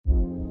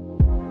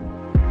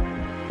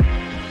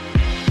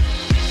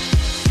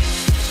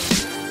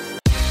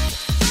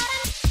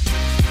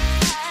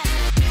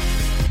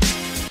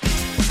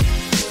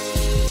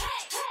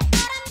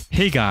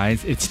Hey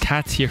guys, it's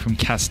Tats here from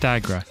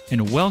Castagra,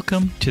 and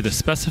welcome to the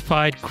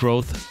Specified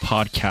Growth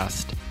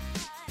Podcast.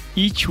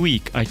 Each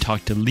week, I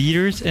talk to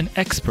leaders and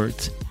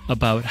experts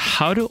about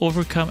how to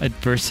overcome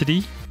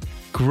adversity,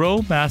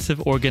 grow massive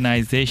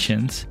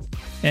organizations,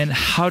 and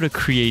how to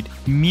create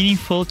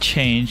meaningful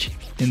change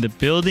in the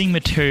building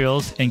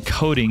materials and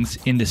coatings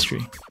industry.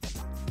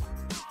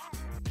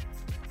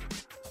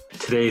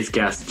 Today's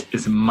guest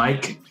is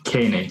Mike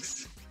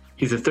Koenigs.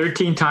 He's a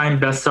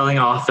 13-time best-selling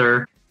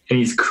author, and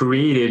he's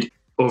created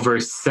over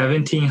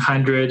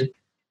 1,700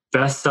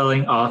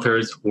 best-selling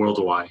authors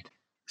worldwide.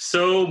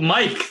 So,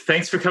 Mike,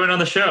 thanks for coming on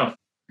the show.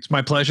 It's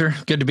my pleasure.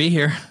 Good to be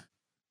here.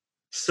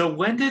 So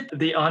when did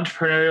the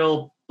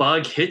entrepreneurial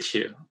bug hit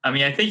you? I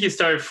mean, I think you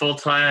started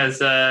full-time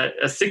as a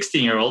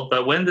 16-year-old,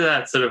 but when did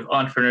that sort of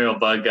entrepreneurial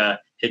bug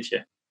hit you?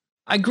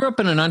 I grew up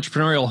in an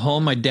entrepreneurial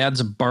home. My dad's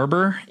a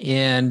barber,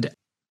 and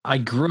I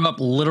grew up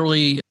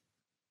literally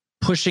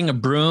pushing a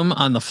broom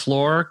on the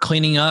floor,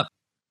 cleaning up,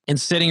 and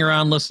sitting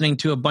around listening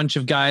to a bunch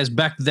of guys.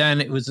 Back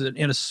then, it was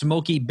in a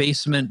smoky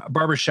basement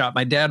barbershop.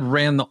 My dad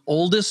ran the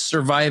oldest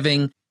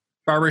surviving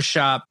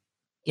barbershop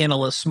in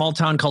a small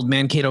town called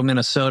Mankato,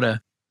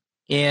 Minnesota.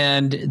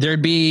 And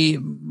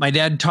my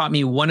dad taught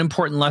me one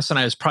important lesson.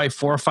 I was probably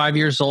 4 or 5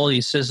 years old.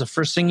 He says, the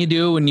first thing you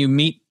do when you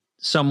meet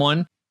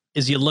someone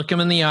is you look them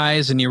in the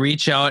eyes and you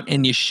reach out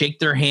and you shake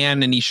their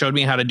hand. And he showed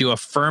me how to do a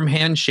firm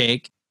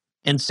handshake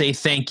and say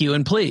thank you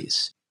and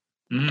please.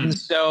 And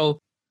so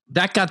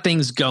that got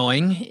things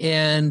going.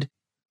 And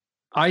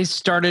I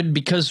started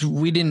because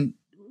we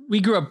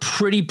grew up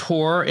pretty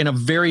poor in a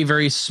very,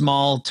 very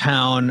small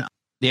town.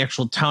 The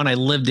actual town I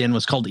lived in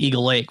was called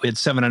Eagle Lake. We had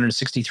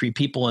 763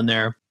 people in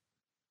there.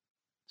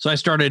 So I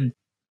started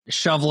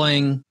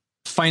shoveling,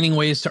 finding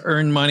ways to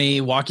earn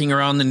money, walking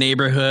around the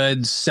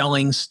neighborhood,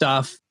 selling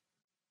stuff.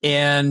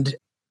 And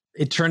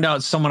it turned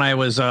out someone who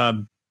was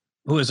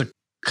a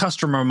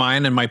customer of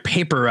mine and my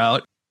paper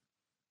route,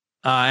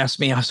 asked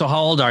me, so how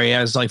old are you?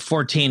 I was like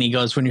 14. He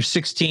goes, when you're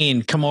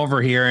 16, come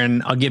over here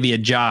and I'll give you a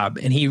job.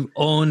 And he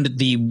owned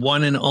the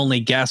one and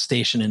only gas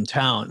station in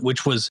town,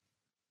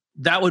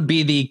 that would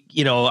be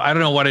I don't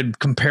know what I'd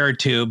compare it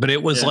to, but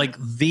it was like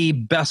the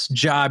best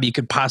job you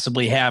could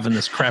possibly have in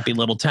this crappy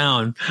little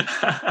town.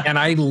 And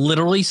I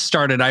literally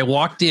I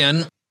walked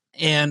in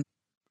and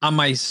on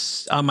my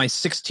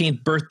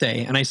 16th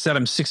birthday, and I said,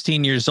 I'm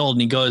 16 years old.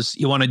 And he goes,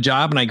 you want a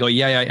job? And I go,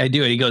 yeah, I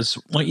do. He goes,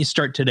 why don't you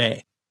start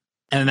today?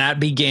 And that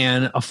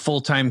began a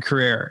full-time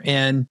career.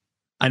 And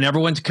I never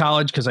went to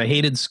college because I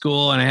hated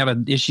school and I have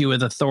an issue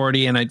with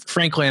authority. And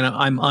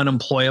I'm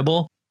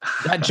unemployable.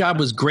 That job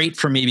was great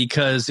for me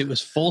because it was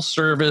full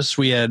service.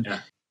 We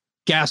had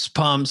gas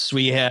pumps,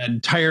 we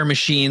had tire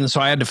machines. So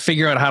I had to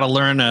figure out how to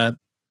learn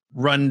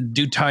to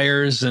do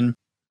tires, and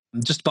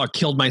just about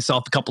killed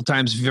myself a couple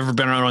times. If you've ever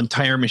been around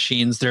tire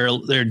machines,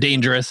 they're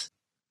dangerous.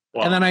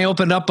 Wow. And then I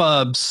opened up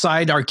a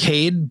side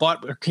arcade,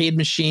 bought arcade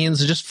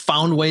machines, and just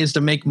found ways to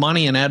make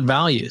money and add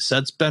value. So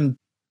that's been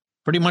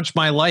pretty much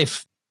my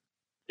life.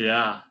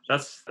 Yeah,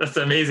 that's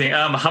amazing.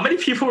 How many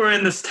people were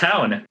in this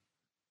town?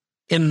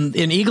 In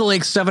Eagle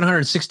Lake,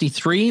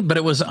 763, but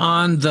it was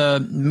on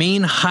the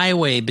main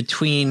highway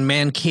between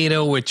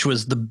Mankato, which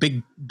was the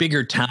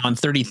bigger town,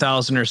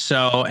 30,000 or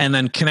so, and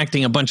then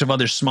connecting a bunch of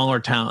other smaller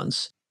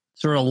towns.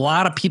 So there were a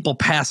lot of people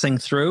passing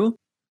through.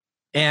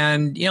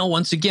 And,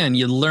 once again,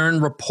 you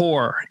learn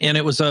rapport. And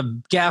it was a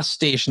gas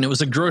station. It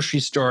was a grocery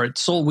store.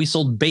 We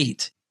sold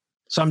bait.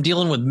 So I'm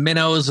dealing with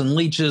minnows and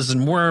leeches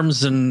and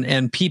worms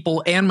and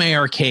people and my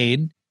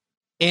arcade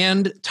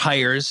and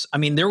tires. I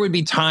mean, there would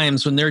be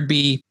times when there'd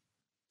be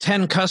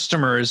 10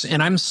 customers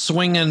and I'm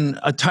swinging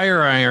a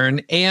tire iron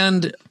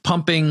and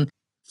pumping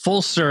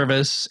full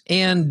service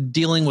and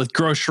dealing with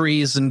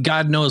groceries and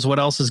God knows what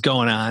else is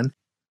going on.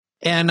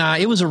 And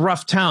it was a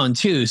rough town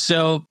too.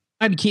 So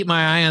I'd keep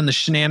my eye on the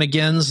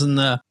shenanigans and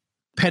the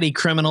petty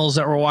criminals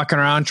that were walking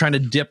around trying to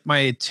dip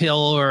my till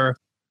or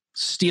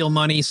steal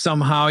money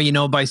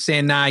somehow, by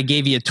saying, nah, I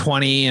gave you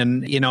 20.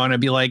 And I'd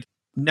be like,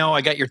 no,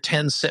 I got your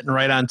 10 sitting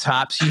right on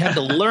top. So you had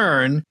to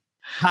learn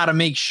how to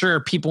make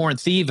sure people weren't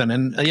thieving.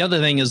 And the other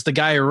thing is the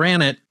guy who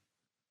ran it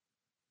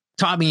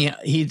taught me,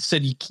 he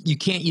said, you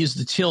can't use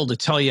the till to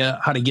tell you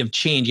how to give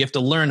change. You have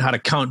to learn how to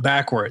count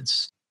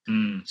backwards.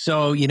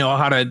 So,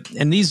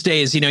 and these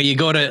days, you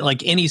go to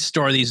like any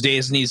store these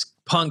days and these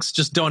punks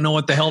just don't know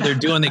what the hell they're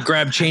doing. They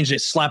grab change, they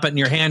slap it in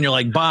your hand. You're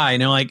like, bye.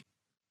 And they're like,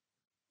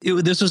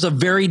 this was a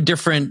very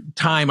different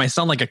time. I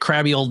sound like a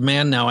crabby old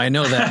man now. I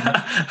know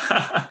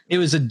that. It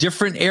was a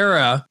different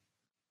era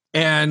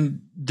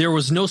and there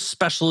was no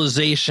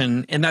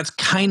specialization. And that's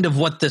kind of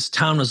what this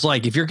town was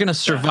like. If you're going to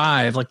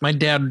survive, like my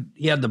dad,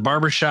 he had the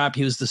barbershop.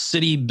 He was the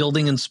city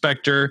building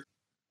inspector.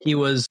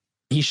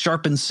 He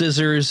sharpened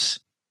scissors.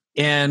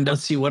 And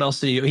let's see, what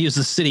else did he do? He was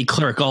the city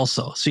clerk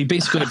also. So he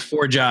basically had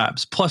 4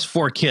 jobs plus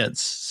 4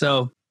 kids.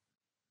 So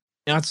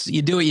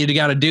you do what you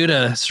got to do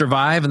to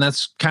survive. And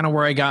that's kind of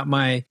where I got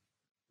my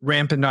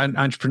rampant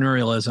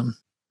entrepreneurialism.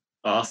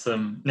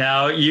 Awesome.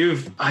 Now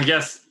you've,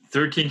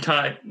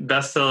 13-time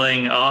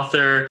best-selling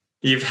author.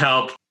 You've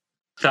helped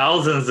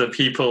thousands of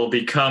people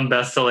become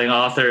best-selling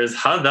authors.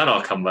 How did that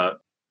all come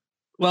about?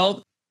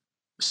 Well,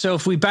 so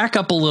if we back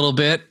up a little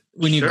bit,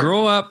 when you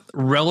grow up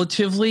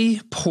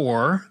relatively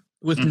poor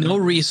with no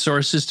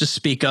resources to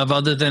speak of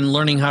other than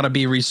learning how to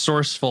be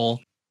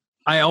resourceful,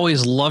 I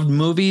always loved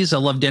movies. I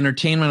loved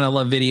entertainment. I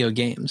loved video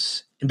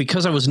games. And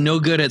because I was no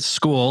good at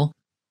school,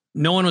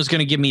 no one was going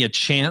to give me a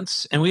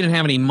chance. And we didn't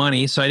have any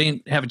money, so I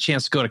didn't have a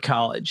chance to go to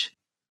college.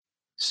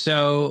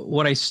 So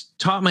what I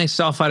taught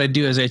myself how to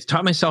do is I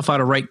taught myself how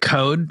to write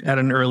code at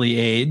an early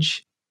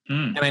age.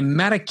 And I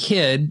met a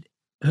kid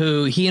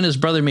who he and his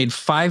brother made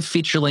 5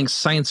 feature-length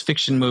science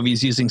fiction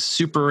movies using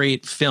Super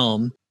 8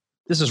 film.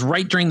 This is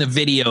right during the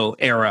video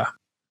era.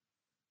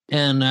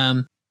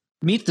 And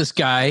meet this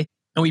guy,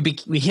 and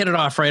we hit it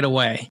off right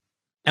away.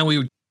 And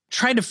we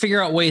tried to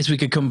figure out ways we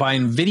could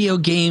combine video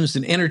games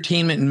and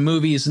entertainment and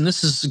movies. And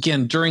this is,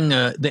 again, during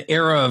the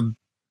era of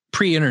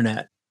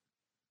pre-internet.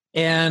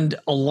 And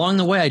along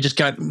the way, I just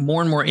got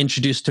more and more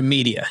introduced to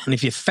media. And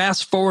if you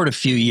fast forward a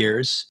few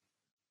years,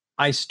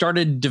 I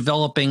started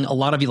developing a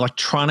lot of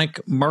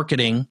electronic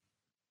marketing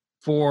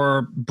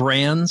for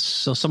brands.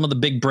 So some of the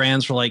big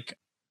brands were like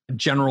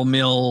General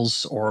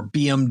Mills or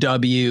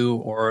BMW,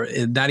 or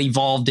that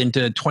evolved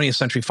into 20th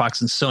Century Fox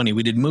and Sony.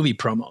 We did movie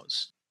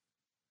promos.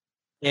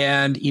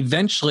 And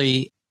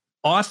eventually,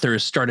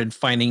 authors started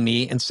finding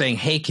me and saying,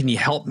 hey, can you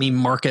help me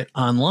market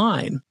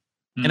online?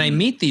 And I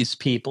meet these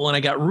people, and I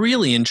got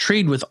really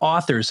intrigued with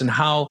authors and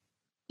how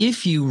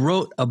if you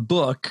wrote a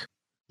book,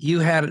 you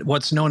had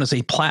what's known as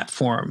a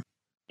platform,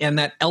 and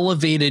that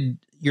elevated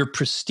your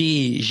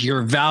prestige,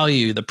 your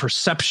value, the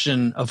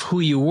perception of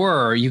who you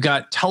were. You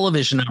got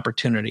television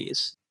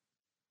opportunities.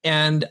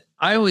 And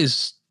I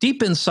always,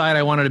 deep inside,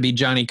 I wanted to be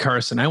Johnny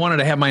Carson. I wanted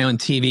to have my own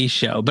TV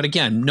show. But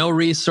again, no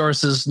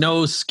resources,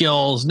 no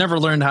skills, never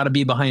learned how to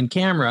be behind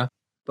camera.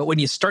 But when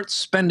you start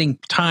spending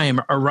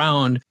time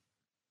around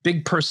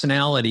big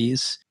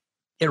personalities,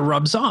 it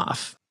rubs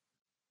off.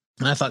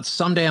 And I thought,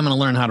 someday I'm going to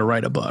learn how to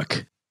write a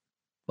book.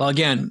 Well,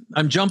 again,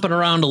 I'm jumping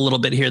around a little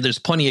bit here. There's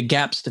plenty of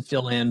gaps to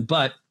fill in.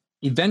 But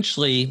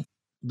eventually,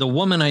 the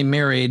woman I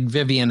married,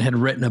 Vivian, had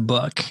written a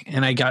book.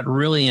 And I got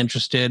really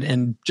interested.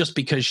 And just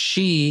because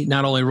she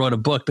not only wrote a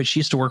book, but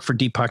she used to work for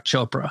Deepak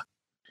Chopra,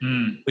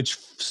 which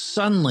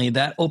suddenly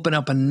that opened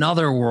up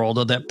another world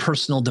of that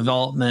personal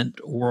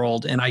development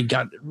world. And I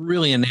got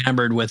really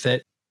enamored with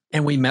it.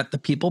 And we met the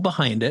people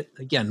behind it.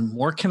 Again,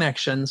 more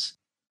connections.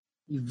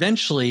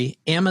 Eventually,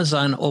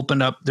 Amazon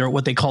opened up their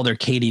what they call their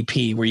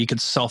KDP, where you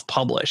could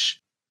self-publish.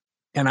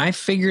 And I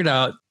figured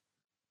out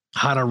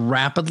how to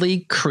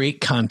rapidly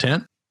create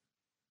content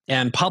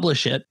and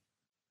publish it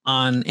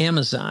on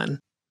Amazon.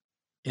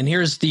 And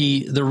here's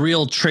the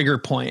real trigger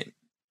point.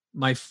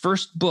 My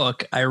first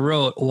book I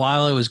wrote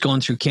while I was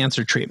going through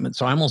cancer treatment.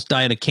 So I almost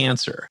died of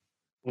cancer.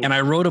 And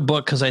I wrote a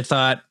book because I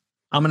thought,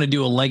 I'm going to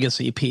do a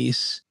legacy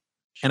piece.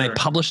 And I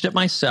published it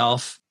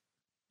myself.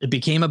 It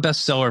became a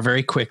bestseller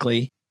very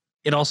quickly.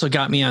 It also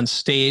got me on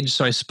stage.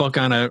 So I spoke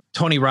on a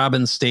Tony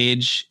Robbins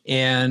stage,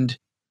 and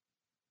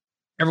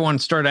everyone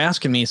started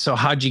asking me, so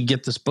how'd you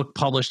get this book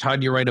published?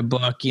 How'd you write a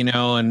book,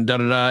 and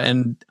da-da-da.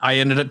 And I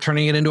ended up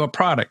turning it into a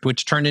product,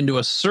 which turned into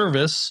a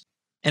service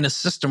and a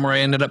system where I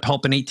ended up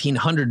helping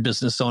 1,800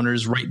 business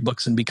owners write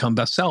books and become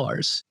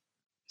bestsellers.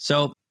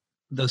 So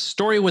the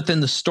story within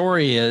the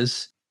story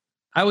is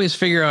I always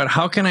figure out,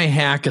 how can I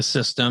hack a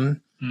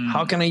system?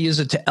 How can I use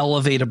it to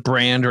elevate a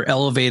brand or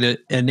elevate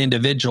an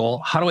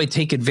individual? How do I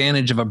take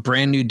advantage of a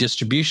brand new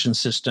distribution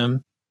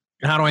system?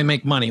 And how do I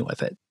make money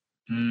with it?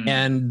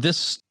 And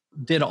this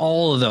did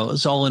all of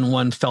those all in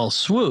one fell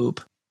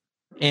swoop.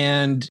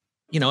 And,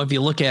 if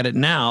you look at it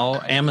now,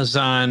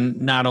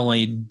 Amazon not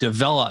only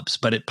develops,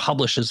 but it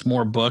publishes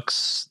more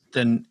books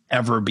than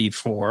ever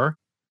before.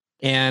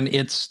 And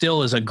it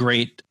still is a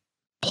great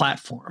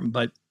platform.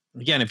 But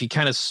again, if you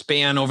kind of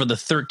span over the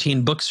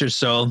 13 books or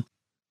so,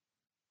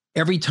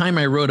 every time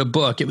I wrote a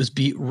book, it was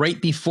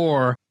right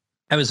before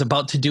I was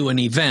about to do an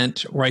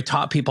event where I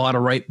taught people how to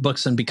write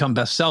books and become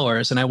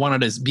bestsellers. And I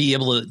wanted to be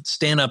able to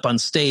stand up on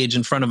stage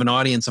in front of an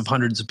audience of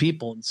hundreds of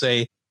people and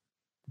say,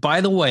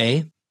 by the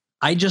way,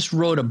 I just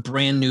wrote a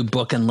brand new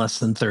book in less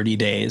than 30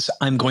 days.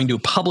 I'm going to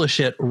publish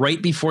it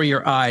right before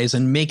your eyes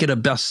and make it a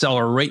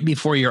bestseller right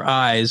before your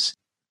eyes,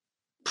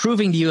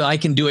 proving to you I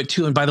can do it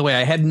too. And by the way,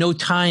 I had no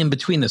time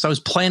between this. I was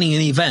planning an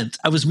event.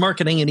 I was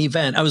marketing an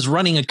event. I was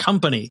running a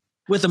company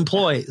with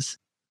employees.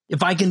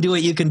 If I can do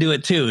it, you can do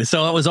it too.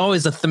 So it was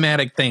always a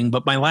thematic thing.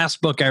 But my last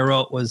book I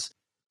wrote was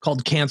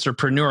called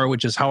Cancerpreneur,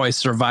 which is how I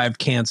survived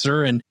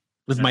cancer and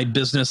with my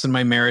business and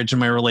my marriage and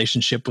my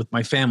relationship with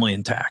my family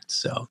intact.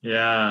 So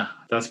yeah,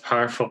 that's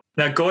powerful.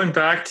 Now going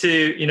back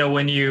to,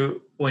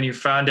 when you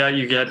found out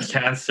you get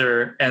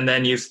cancer and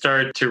then you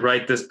start to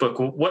write this book,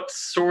 what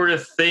sort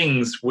of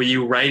things were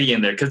you writing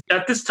in there? Because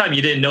at this time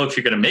you didn't know if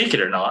you're going to make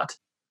it or not.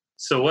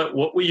 So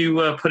what were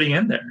you putting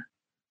in there?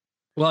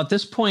 Well, at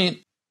this point,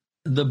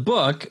 the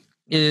book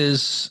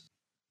is...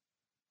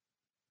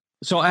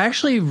 So I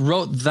actually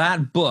wrote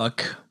that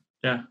book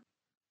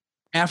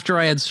after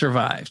I had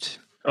survived.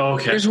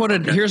 Okay. Here's what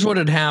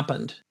had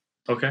happened.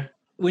 Okay.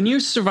 when you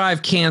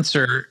survive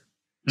cancer,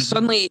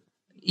 suddenly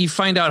you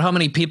find out how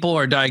many people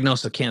are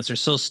diagnosed with cancer.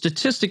 So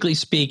statistically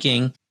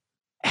speaking,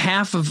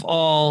 half of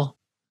all,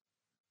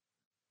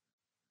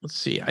 let's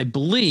see, I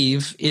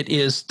believe it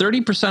is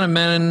 30% of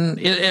men.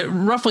 It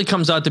roughly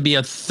comes out to be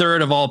a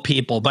third of all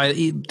people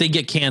they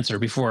get cancer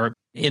before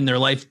in their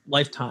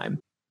lifetime.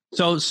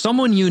 So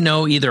someone you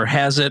know either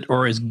has it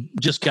or is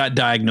just got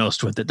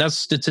diagnosed with it. That's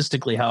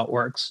statistically how it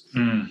works.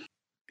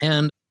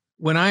 And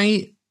when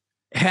I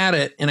had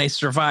it and I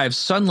survived,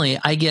 suddenly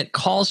I get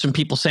calls from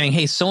people saying,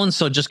 hey,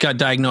 so-and-so just got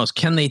diagnosed.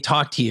 Can they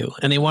talk to you?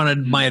 And they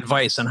wanted my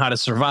advice on how to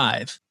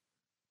survive.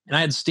 And I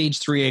had stage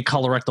 3A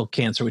colorectal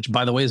cancer, which,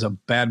 by the way, is a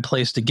bad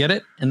place to get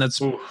it. And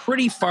that's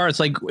pretty far. It's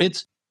like,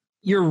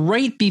 you're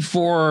right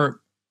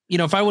before,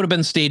 if I would have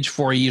been stage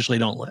 4, you usually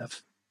don't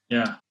live.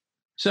 Yeah.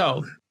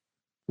 So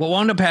what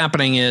wound up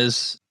happening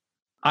is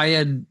I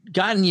had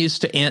gotten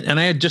used to, and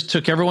I had just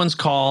took everyone's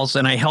calls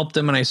and I helped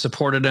them and I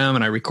supported them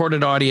and I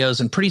recorded audios.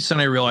 And pretty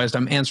soon I realized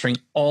I'm answering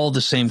all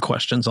the same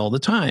questions all the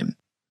time.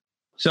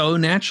 So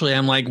naturally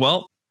I'm like,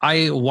 well,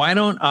 why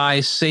don't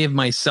I save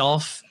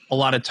myself a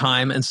lot of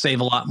time and save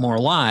a lot more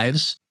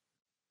lives?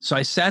 So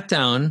I sat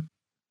down,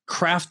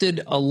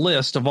 crafted a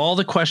list of all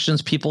the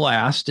questions people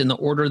asked in the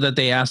order that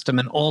they asked them,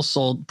 and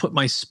also put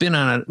my spin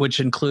on it, which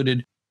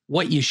included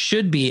what you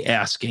should be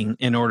asking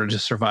in order to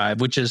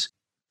survive, which is,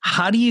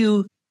 how do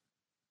you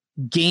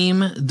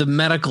game the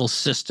medical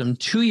system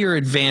to your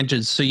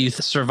advantage so you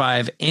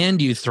survive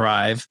and you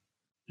thrive,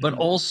 but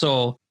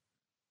also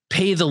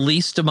pay the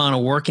least amount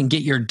of work and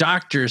get your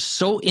doctors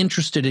so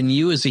interested in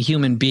you as a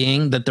human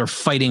being that they're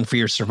fighting for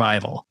your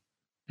survival.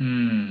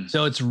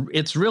 So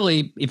it's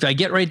really, if I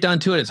get right down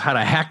to it, it's how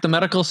to hack the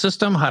medical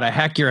system, how to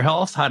hack your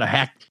health, how to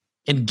hack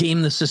and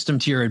game the system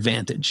to your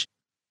advantage.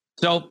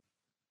 So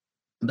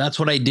that's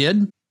what I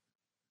did.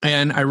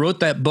 And I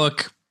wrote that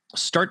book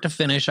start to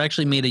finish. I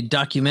actually made a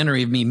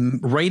documentary of me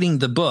writing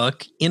the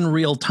book in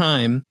real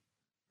time.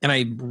 And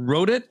I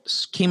wrote it,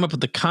 came up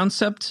with the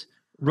concept,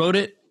 wrote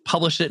it,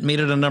 published it, made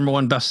it a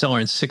 #1 bestseller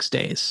in 6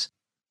 days.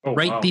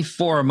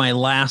 Before my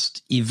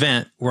last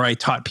event where I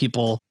taught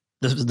people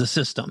the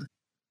system.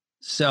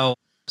 So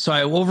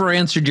I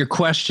over-answered your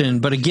question.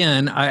 But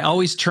again, I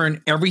always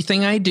turn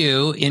everything I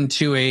do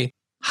into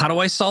how do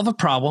I solve a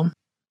problem?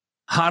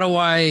 How do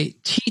I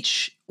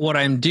teach what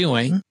I'm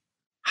doing?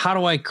 How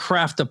do I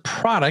craft a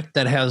product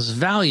that has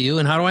value?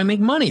 And how do I make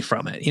money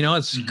from it?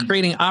 It's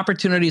creating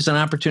opportunities and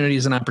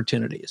opportunities and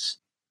opportunities.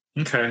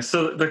 Okay.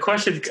 So the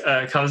question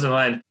comes to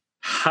mind,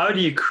 how do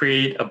you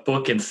create a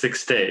book in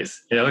 6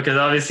 days? Because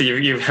obviously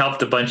you've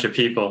helped a bunch of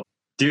people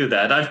do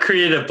that. I've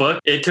created a book.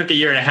 It took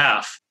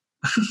 1.5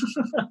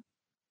 years.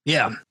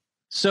 Yeah.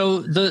 So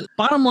the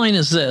bottom line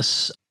is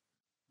this.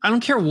 I don't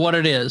care what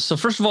it is. So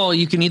first of all,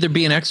 you can either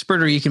be an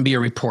expert or you can be a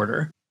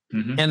reporter.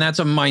 And that's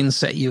a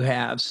mindset you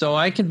have. So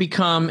I can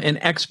become an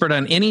expert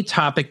on any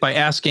topic by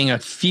asking a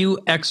few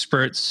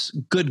experts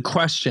good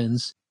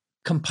questions,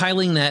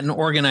 compiling that and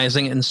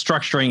organizing it and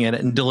structuring it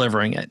and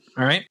delivering it.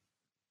 All right.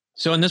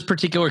 So in this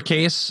particular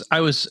case, I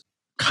was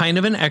kind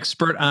of an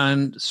expert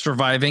on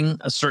surviving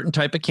a certain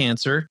type of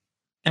cancer.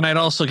 And I'd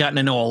also gotten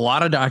to know a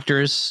lot of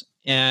doctors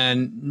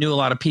and knew a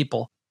lot of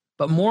people.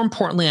 But more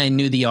importantly, I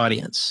knew the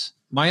audience.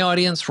 My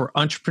audience were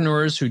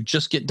entrepreneurs who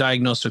just get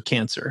diagnosed with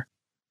cancer.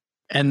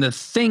 And the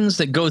things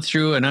that go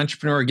through an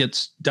entrepreneur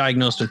gets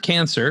diagnosed with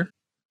cancer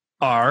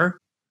are,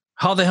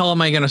 how the hell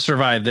am I going to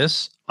survive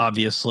this?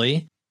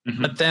 Obviously.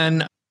 But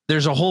then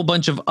there's a whole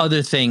bunch of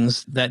other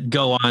things that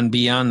go on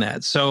beyond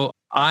that. So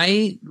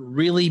I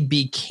really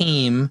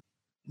became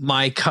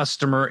my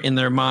customer in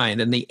their mind.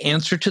 And the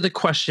answer to the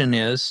question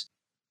is,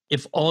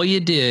 if all you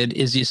did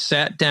is you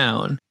sat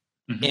down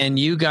and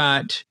you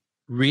got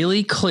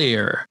really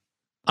clear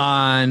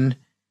on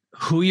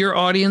who your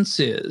audience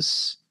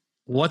is,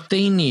 what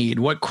they need,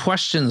 what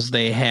questions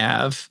they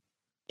have,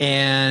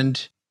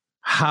 and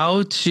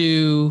how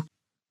to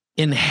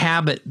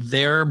inhabit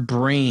their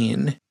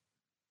brain,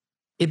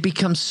 it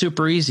becomes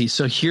super easy.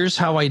 So here's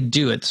how I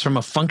do it. From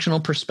a functional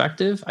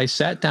perspective, I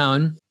sat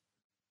down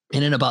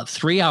and in about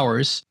 3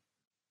 hours,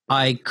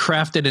 I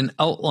crafted an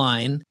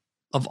outline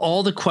of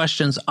all the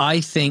questions I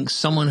think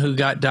someone who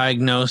got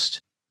diagnosed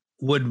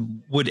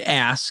would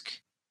ask.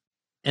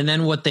 And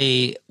then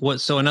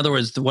so in other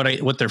words,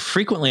 what their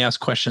frequently asked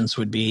questions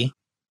would be,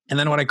 and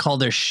then what I call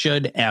their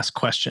should ask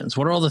questions.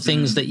 What are all the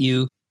things that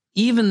you're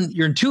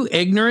too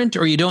ignorant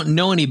or you don't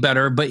know any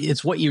better, but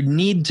it's what you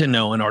need to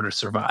know in order to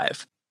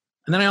survive.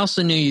 And then I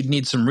also knew you'd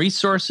need some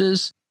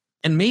resources,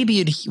 and maybe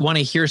you'd want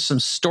to hear some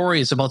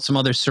stories about some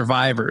other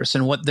survivors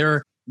and what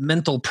their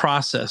mental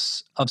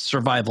process of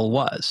survival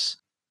was.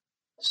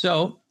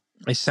 So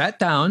I sat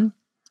down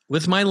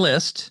with my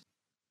list,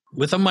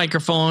 with a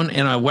microphone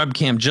and a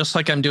webcam, just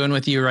like I'm doing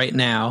with you right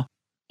now.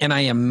 And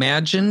I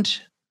imagined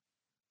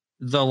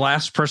the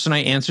last person I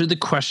answered the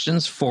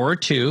questions for,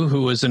 too,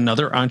 who was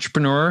another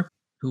entrepreneur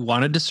who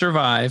wanted to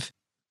survive.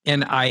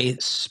 And I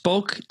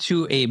spoke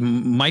to a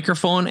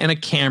microphone and a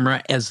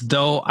camera as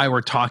though I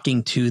were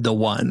talking to the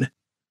one.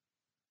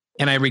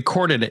 and I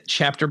recorded it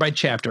chapter by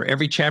chapter.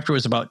 Every chapter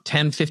was about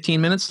 10,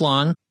 15 minutes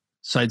long.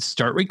 So I'd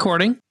start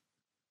recording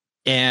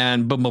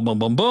and boom, boom, boom,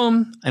 boom,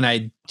 boom. And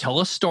I'd tell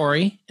a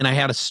story, and I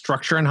had a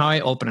structure on how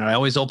I open it. I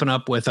always open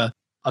up with a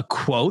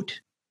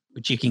quote,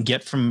 which you can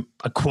get from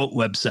a quote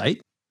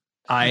website.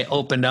 I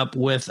opened up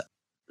with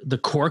the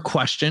core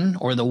question,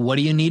 or the what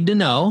do you need to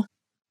know,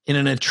 in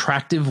an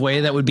attractive way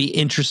that would be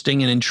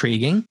interesting and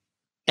intriguing.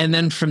 And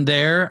then from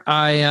there,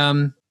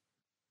 I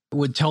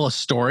would tell a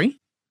story.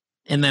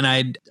 And then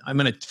I'm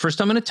going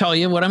to tell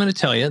you what I'm going to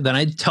tell you. Then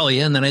I'd tell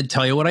you, and then I'd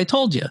tell you what I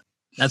told you.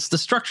 That's the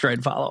structure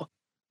I'd follow.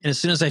 And as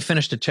soon as I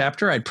finished a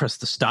chapter, I'd press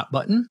the stop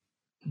button,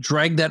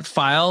 drag that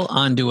file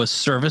onto a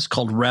service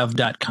called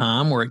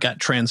rev.com where it got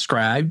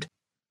transcribed.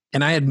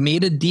 And I had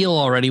made a deal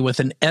already with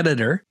an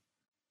editor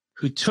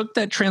who took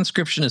that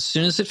transcription as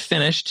soon as it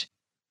finished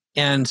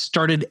and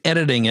started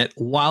editing it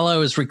while I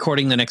was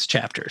recording the next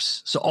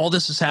chapters. So all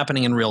this is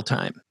happening in real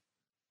time.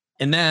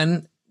 And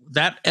then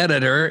that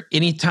editor,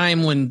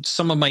 anytime when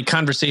some of my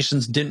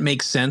conversations didn't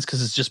make sense,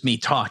 because it's just me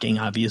talking,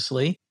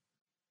 obviously,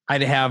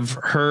 I'd have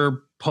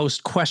her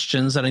post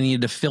questions that I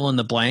needed to fill in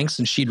the blanks,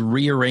 and she'd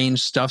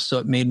rearrange stuff so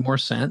it made more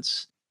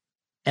sense.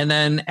 And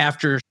then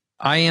after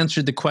I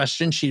answered the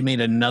question, she made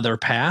another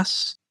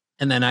pass,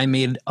 and then I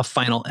made a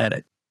final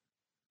edit.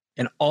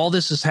 And all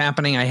this is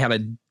happening. I had a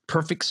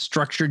perfect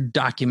structured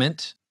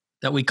document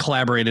that we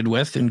collaborated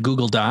with in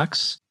Google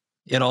Docs.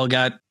 It all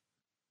got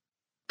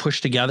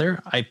pushed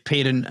together. I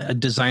paid a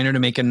designer to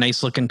make a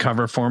nice looking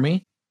cover for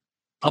me,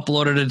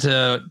 uploaded it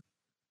to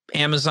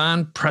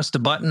Amazon, pressed a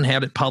button,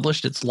 had it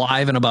published. It's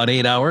live in about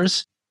 8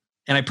 hours.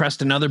 And I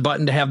pressed another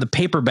button to have the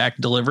paperback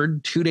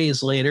delivered 2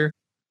 days later.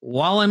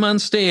 While I'm on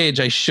stage,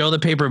 I show the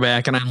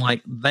paperback and I'm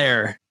like,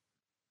 there,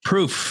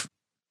 proof.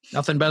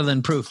 Nothing better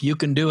than proof. You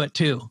can do it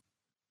too.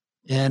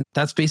 And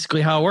that's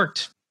basically how it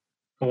worked.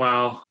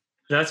 Wow.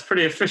 That's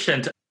pretty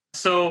efficient.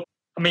 So,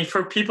 I mean,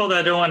 for people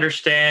that don't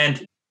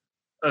understand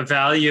a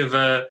value of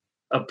a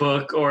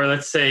book, or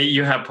let's say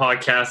you have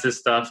podcasts and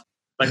stuff,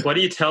 like what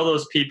do you tell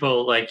those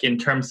people, like in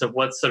terms of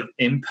what sort of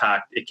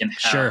impact it can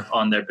have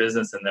on their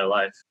business and their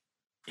life?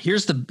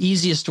 Here's the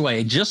easiest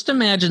way. Just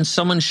imagine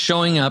someone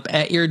showing up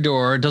at your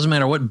door, doesn't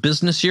matter what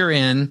business you're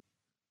in,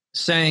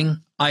 saying,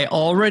 I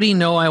already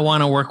know I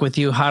want to work with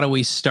you. How do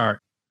we start?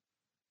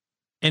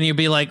 And you'd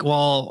be like,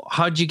 well,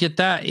 how'd you get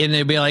that? And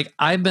they'd be like,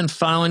 I've been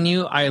following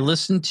you. I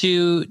listened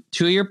to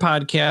 2 of your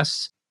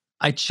podcasts.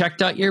 I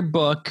checked out your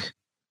book.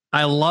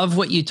 I love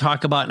what you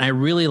talk about, and I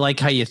really like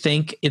how you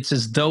think. It's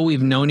as though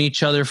we've known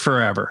each other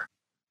forever.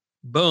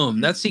 Boom.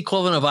 That's the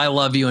equivalent of I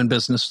love you in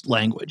business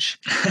language.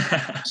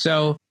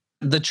 So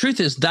the truth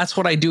is, that's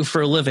what I do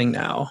for a living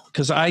now,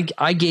 because I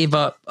gave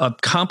up a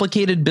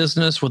complicated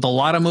business with a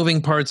lot of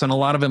moving parts and a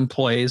lot of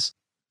employees.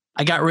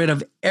 I got rid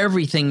of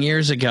everything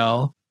years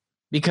ago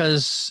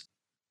because,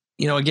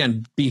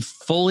 again, be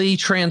fully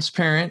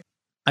transparent.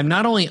 I'm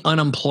not only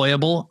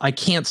unemployable, I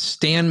can't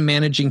stand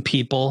managing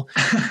people.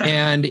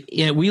 And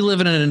we live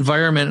in an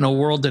environment, in a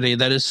world today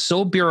that is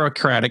so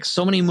bureaucratic,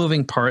 so many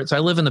moving parts. I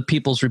live in the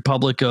People's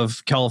Republic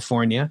of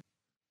California,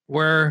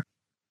 where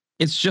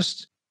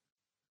it's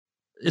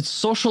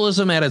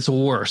socialism at its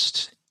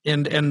worst.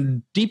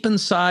 And deep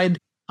inside,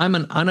 I'm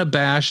an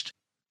unabashed,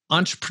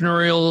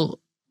 entrepreneurial,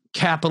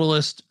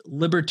 capitalist,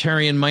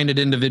 libertarian-minded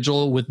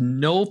individual with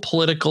no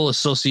political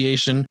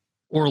association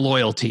or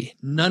loyalty,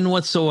 none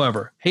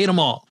whatsoever. Hate them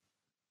all.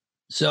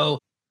 So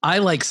I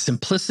like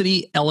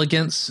simplicity,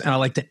 elegance, and I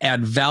like to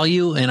add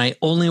value, and I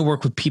only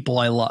work with people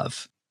I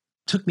love.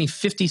 It took me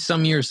 50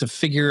 some years to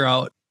figure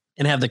out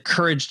and have the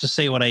courage to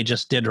say what I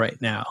just did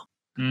right now.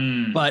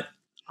 But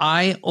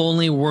I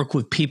only work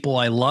with people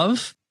I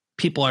love,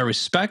 people I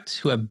respect,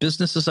 who have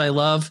businesses I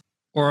love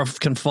or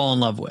can fall in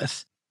love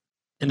with.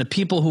 And the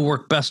people who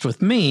work best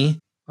with me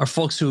are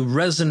folks who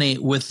resonate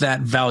with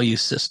that value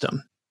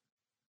system.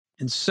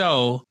 And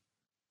so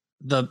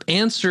the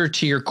answer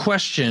to your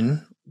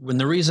question, when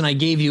the reason I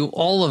gave you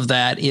all of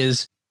that,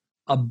 is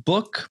a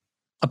book,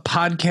 a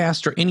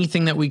podcast, or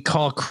anything that we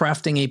call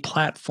crafting a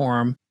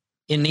platform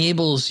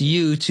enables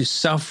you to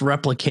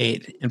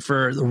self-replicate and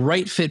for the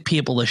right fit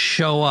people to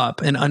show up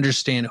and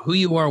understand who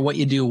you are, what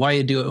you do, why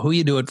you do it, who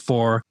you do it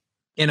for,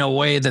 in a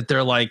way that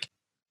they're like,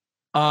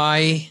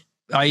 I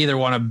either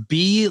want to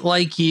be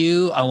like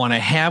you, I want to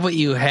have what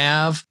you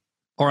have,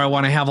 or I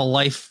want to have a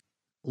life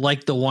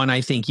like the one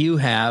I think you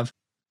have.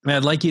 And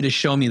I'd like you to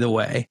show me the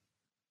way.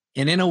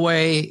 And in a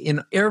way,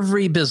 in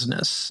every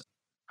business,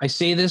 I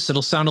say this,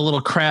 it'll sound a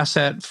little crass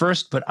at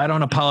first, but I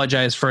don't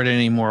apologize for it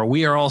anymore.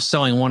 We are all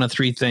selling one of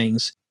 3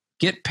 things: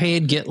 get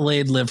paid, get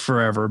laid, live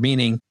forever,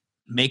 meaning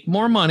make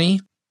more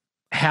money,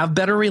 have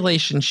better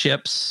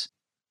relationships,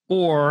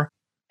 or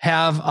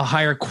have a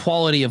higher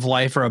quality of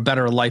life or a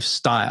better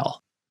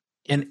lifestyle.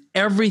 And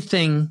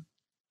everything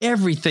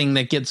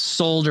that gets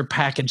sold or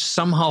packaged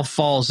somehow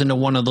falls into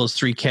one of those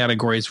 3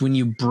 categories when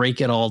you break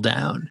it all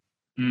down.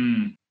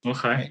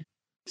 Okay.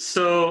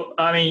 So,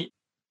 I mean,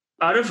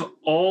 out of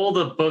all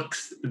the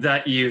books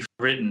that you've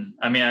written,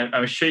 I mean,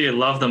 I'm sure you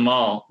love them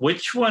all.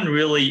 Which one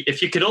really,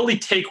 if you could only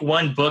take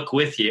one book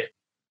with you,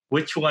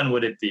 which one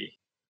would it be?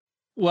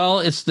 Well,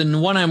 it's the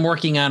one I'm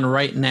working on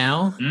right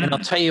now. And I'll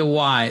tell you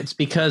why. It's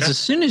because as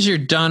soon as you're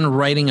done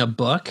writing a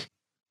book,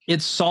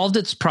 it's solved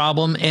its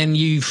problem and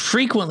you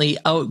frequently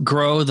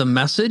outgrow the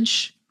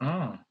message.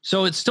 Oh.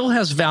 So it still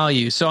has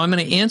value. So I'm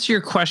going to answer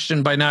your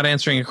question by not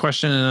answering a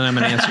question, and then I'm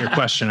going to answer your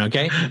question.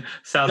 Okay.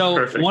 Sounds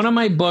perfect. One of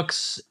my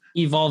books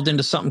evolved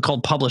into something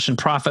called Publish and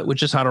Profit,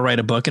 which is how to write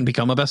a book and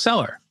become a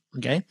bestseller.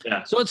 Okay.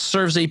 Yeah. So it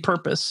serves a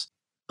purpose.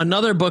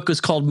 Another book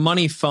is called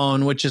Money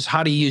Phone, which is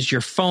how to use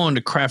your phone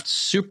to craft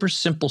super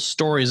simple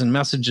stories and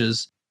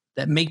messages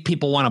that make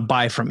people want to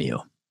buy from you.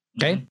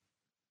 Okay. Mm-hmm.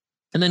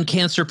 And then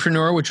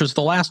Cancerpreneur, which was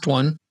the last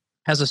one,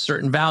 has a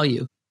certain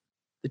value.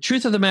 The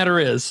truth of the matter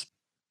is,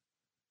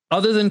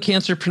 other than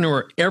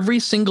Cancerpreneur, every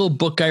single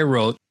book I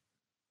wrote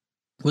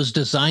was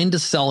designed to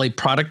sell a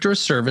product or a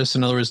service.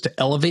 In other words, to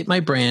elevate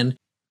my brand,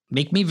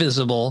 make me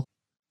visible,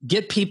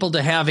 get people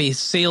to have a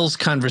sales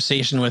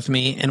conversation with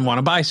me and want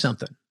to buy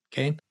something.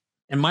 Okay.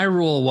 And my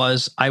rule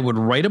was I would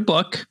write a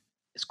book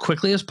as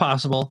quickly as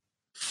possible,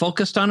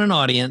 focused on an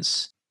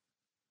audience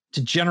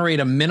to generate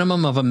a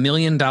minimum of $1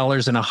 million in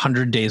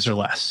 100 days or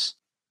less.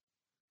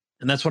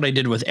 And that's what I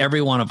did with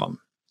every one of them,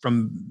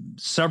 from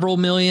several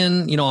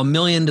million, $1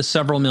 million to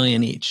several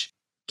million each.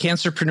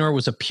 Cancerpreneur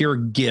was a pure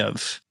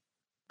give,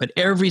 but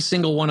every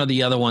single one of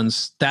the other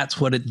ones, that's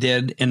what it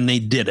did. And they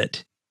did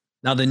it.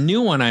 Now, the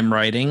new one I'm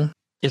writing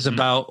is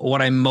about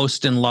what I'm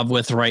most in love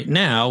with right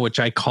now, which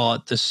I call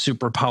it the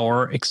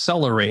Superpower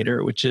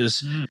Accelerator, which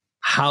is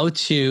how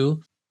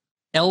to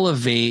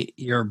elevate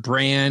your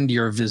brand,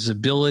 your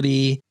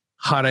visibility,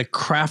 how to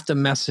craft a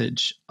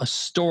message, a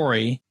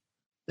story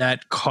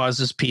that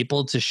causes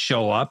people to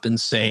show up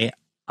and say,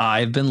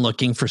 I've been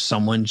looking for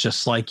someone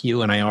just like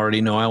you, and I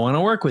already know I want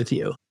to work with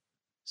you.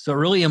 So it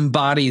really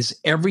embodies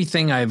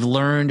everything I've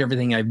learned,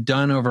 everything I've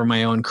done over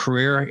my own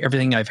career,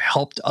 everything I've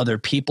helped other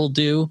people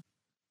do,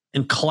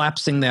 and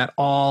collapsing that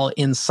all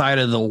inside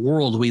of the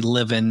world we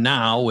live in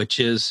now, which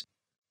is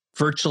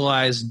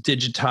virtualized,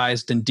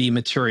 digitized, and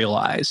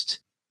dematerialized.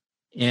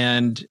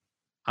 And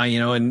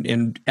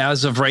and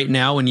as of right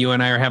now, when you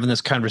and I are having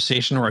this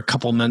conversation, we're a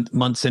couple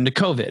months into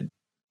COVID,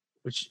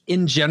 which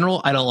in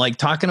general, I don't like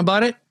talking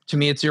about it. To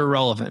me, it's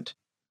irrelevant.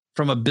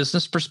 From a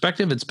business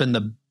perspective, it's been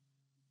the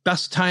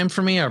best time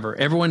for me ever.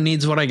 Everyone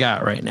needs what I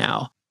got right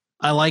now.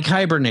 I like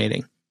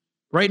hibernating.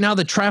 Right now,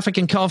 the traffic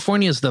in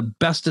California is the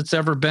best it's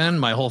ever been.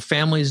 My whole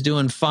family's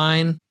doing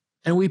fine.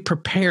 And we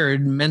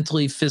prepared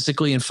mentally,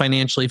 physically, and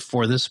financially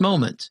for this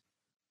moment.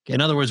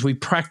 In other words, we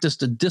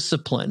practiced a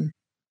discipline.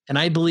 And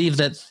I believe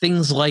that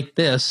things like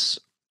this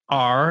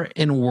are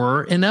and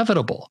were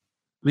inevitable.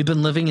 We've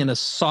been living in a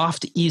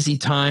soft, easy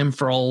time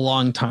for a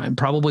long time,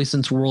 probably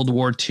since World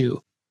War II.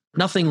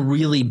 Nothing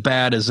really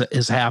bad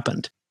has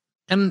happened.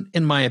 And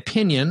in my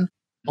opinion,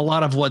 a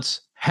lot of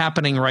what's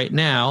happening right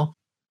now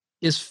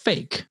is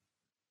fake.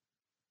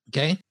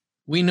 Okay?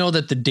 We know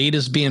that the data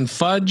is being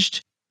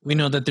fudged. We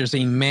know that there's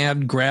a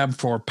mad grab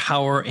for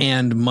power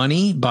and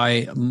money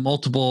by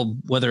multiple,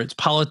 whether it's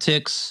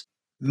politics,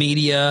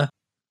 media,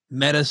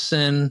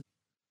 medicine,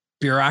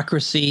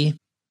 bureaucracy.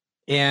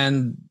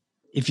 And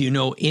if you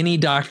know any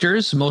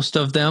doctors, most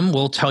of them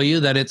will tell you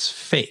that it's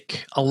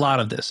fake. A lot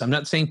of this. I'm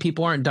not saying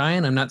people aren't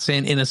dying. I'm not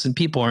saying innocent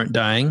people aren't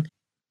dying.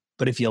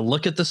 But if you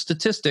look at the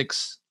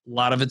statistics, a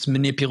lot of it's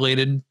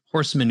manipulated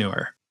horse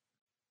manure,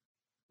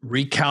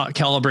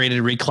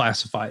 recalibrated,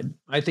 reclassified.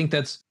 I don't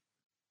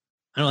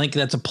think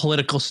that's a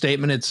political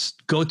statement. It's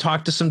go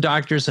talk to some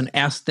doctors and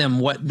ask them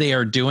what they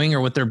are doing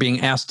or what they're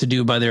being asked to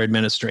do by their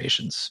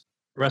administrations.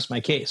 Rest my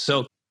case.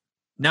 So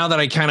now that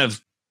I kind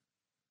of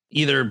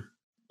either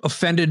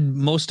offended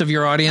most of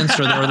your audience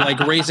or they're like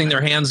raising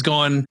their hands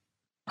going,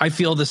 I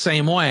feel the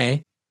same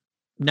way.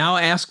 Now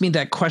ask me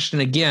that question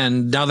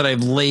again, now that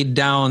I've laid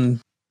down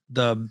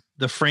the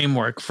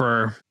framework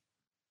for.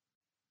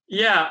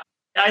 Yeah,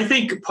 I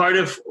think part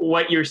of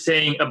what you're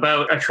saying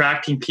about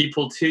attracting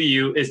people to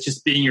you is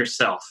just being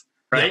yourself,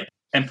 right? Yeah.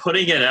 And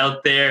putting it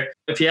out there.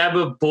 If you have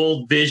a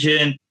bold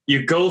vision,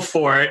 you go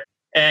for it.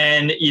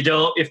 And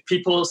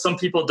some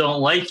people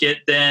don't like it,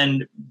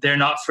 then they're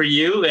not for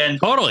you. And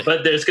totally.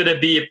 But there's going to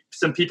be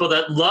some people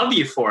that love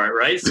you for it,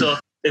 right? So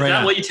is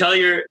that what you tell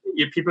your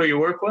people you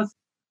work with?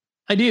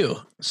 I do.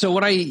 So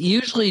what I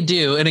usually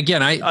do, and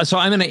again, I'm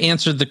going to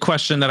answer the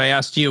question that I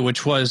asked you,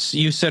 which was,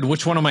 you said,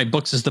 which one of my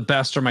books is the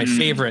best or my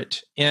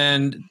favorite?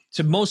 And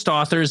to most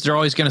authors, they're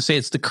always going to say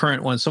it's the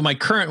current one. So my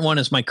current one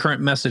is my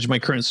current message, my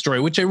current story,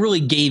 which I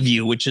really gave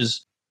you, which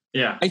is,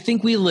 I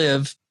think we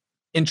live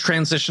in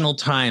transitional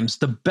times,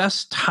 the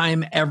best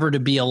time ever to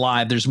be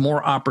alive. There's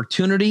more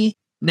opportunity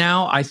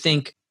now. I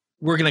think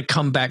we're going to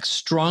come back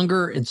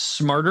stronger and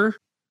smarter.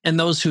 And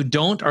those who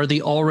don't are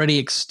the already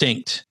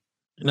extinct.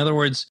 In other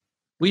words,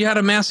 we had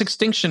a mass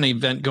extinction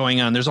event going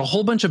on. There's a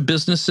whole bunch of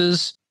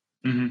businesses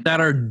that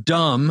are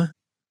dumb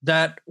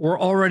that were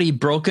already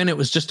broken. It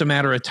was just a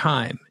matter of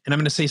time. And I'm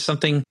going to say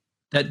something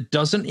that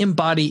doesn't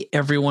embody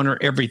everyone or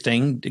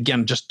everything.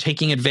 Again, just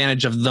taking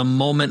advantage of the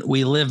moment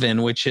we live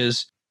in, which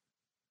is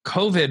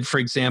COVID, for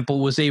example,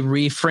 was a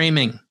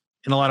reframing.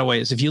 in a lot of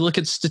ways. If you look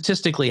at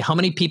statistically, how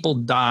many people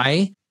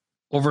die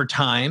over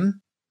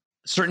time,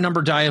 a certain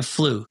number die of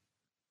flu.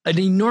 An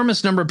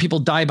enormous number of people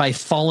die by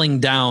falling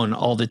down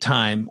all the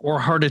time, or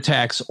heart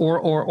attacks, or.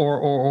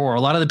 A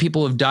lot of the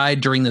people who have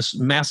died during this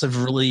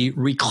massively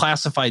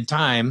reclassified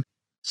time,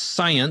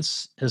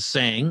 science is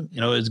saying,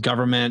 is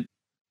government,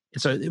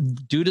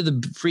 due to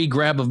the free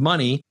grab of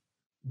money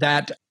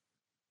that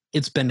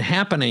it's been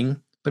happening,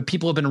 but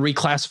people have been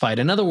reclassified.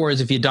 In other words,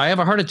 if you die of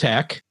a heart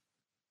attack,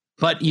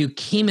 but you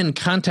came in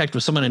contact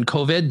with someone in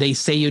COVID, they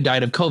say you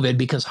died of COVID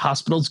because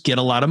hospitals get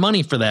a lot of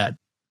money for that.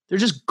 They're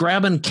just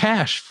grabbing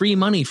cash, free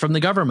money from the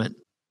government.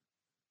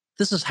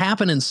 This has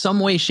happened in some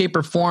way, shape,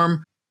 or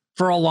form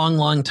for a long,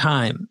 long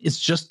time. It's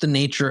just the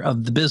nature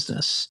of the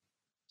business.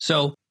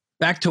 So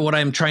back to what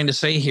I'm trying to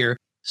say here.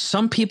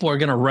 Some people are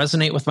going to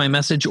resonate with my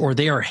message, or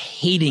they are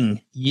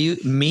hating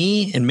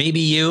me, and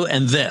maybe you,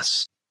 and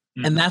this.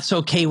 And that's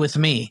okay with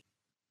me.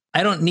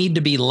 I don't need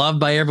to be loved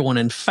by everyone.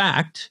 In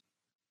fact,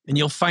 and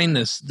you'll find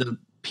this, the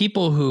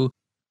people who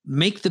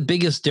make the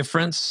biggest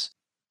difference,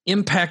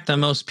 impact the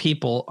most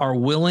people, are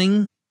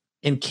willing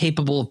and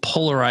capable of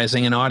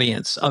polarizing an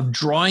audience, of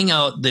drawing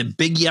out the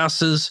big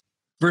yeses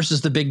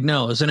versus the big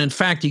nos. And in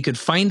fact, you could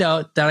find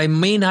out that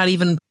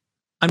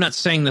I'm not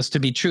saying this to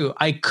be true.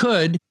 I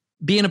could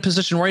be in a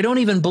position where I don't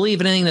even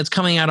believe in anything that's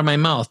coming out of my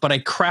mouth, but I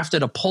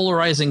crafted a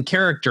polarizing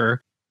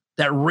character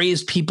that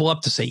raised people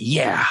up to say,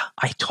 yeah,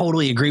 I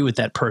totally agree with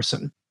that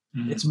person.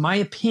 It's my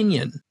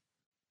opinion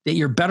that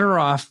you're better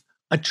off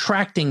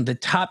attracting the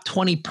top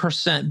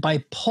 20%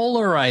 by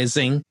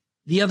polarizing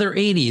the other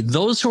 80.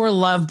 Those who are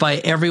loved by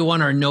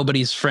everyone are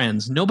nobody's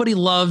friends. Nobody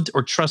loved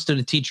or trusted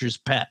a teacher's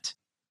pet.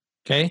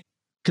 Okay?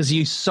 Because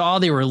you saw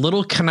they were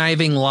little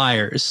conniving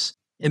liars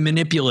and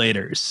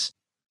manipulators.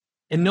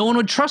 And no one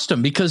would trust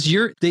them because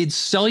they'd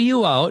sell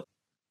you out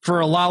for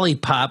a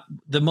lollipop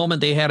the moment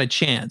they had a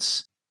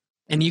chance.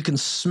 And you can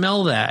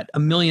smell that a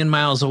million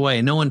miles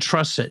away. No one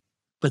trusts it.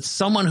 But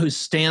someone who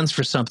stands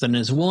for something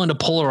is willing to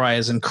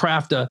polarize and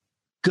craft a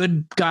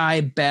good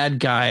guy, bad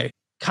guy,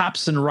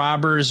 cops and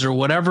robbers, or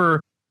whatever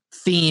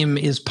theme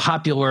is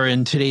popular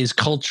in today's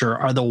culture,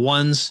 are the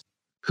ones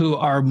who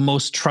are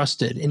most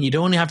trusted. And you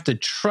don't have to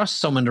trust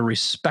someone to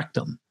respect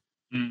them.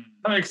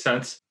 That makes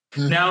sense.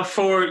 Now,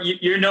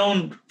 you're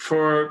known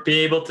for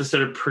being able to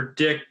sort of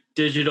predict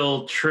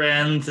digital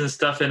trends and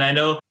stuff. And I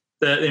know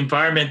the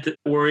environment that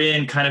we're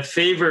in kind of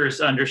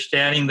favors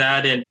understanding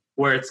that and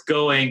where it's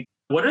going.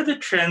 What are the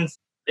trends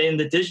in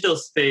the digital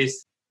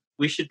space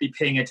we should be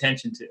paying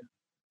attention to?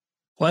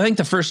 Well, I think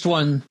the first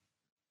one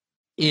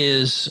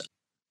is,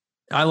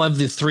 I love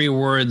the three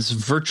words: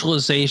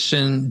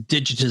 virtualization,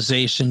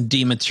 digitization,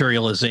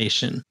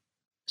 dematerialization.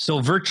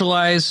 So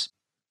virtualize,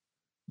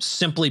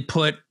 simply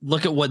put,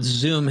 look at what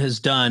Zoom has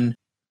done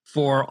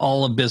for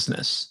all of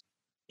business.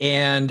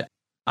 And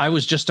I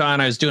was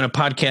doing a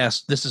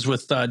podcast. This is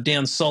with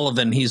Dan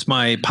Sullivan. He's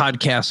my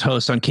podcast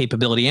host on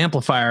Capability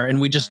Amplifier. And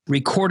we just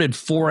recorded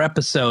 4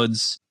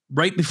 episodes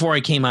right before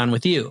I came on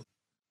with you.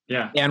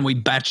 Yeah. And we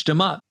batched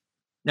them up.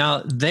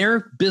 Now,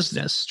 their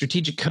business,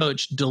 Strategic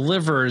Coach,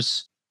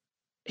 delivers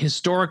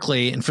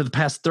historically, and for the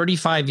past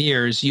 35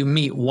 years, you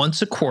meet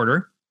once a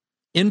quarter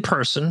in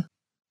person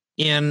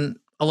in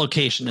a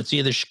location. It's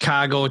either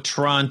Chicago,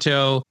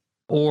 Toronto,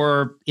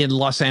 or in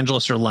Los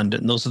Angeles or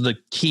London. Those are the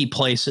key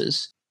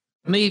places.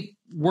 And they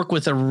work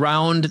with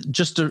around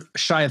just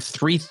shy of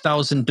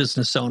 3,000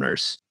 business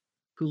owners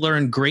who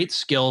learn great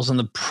skills. And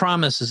the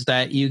promise is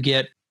that you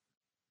get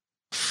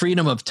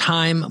freedom of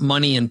time,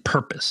 money, and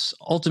purpose.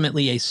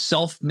 Ultimately, a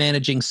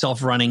self-managing,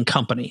 self-running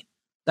company.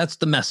 That's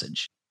the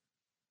message.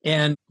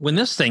 And when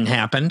this thing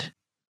happened,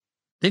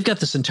 they've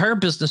got this entire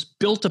business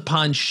built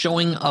upon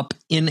showing up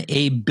in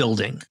a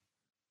building.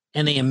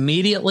 And they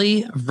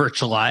immediately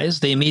virtualized,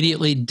 they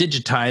immediately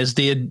digitized,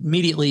 they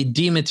immediately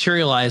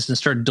dematerialized and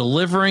started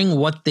delivering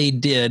what they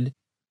did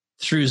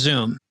through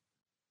Zoom.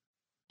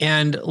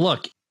 And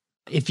look,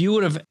 if you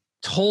would have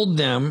told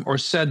them or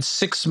said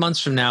 6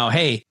 months from now,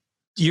 hey,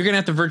 you're going to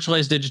have to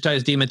virtualize,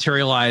 digitize,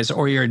 dematerialize,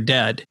 or you're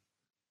dead,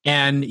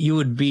 and you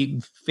would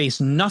face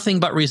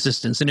nothing but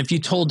resistance. And if you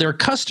told their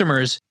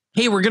customers,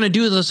 hey, we're going to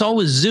do this all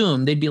with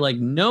Zoom, they'd be like,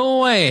 no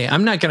way,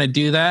 I'm not going to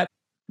do that.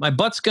 My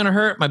butt's going to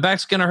hurt. My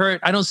back's going to hurt.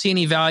 I don't see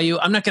any value.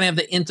 I'm not going to have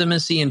the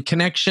intimacy and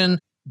connection,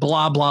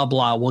 blah, blah,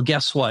 blah. Well,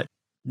 guess what?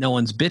 No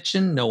one's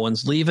bitching. No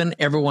one's leaving.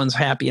 Everyone's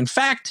happy. In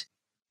fact,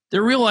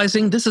 they're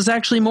realizing this is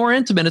actually more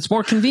intimate. It's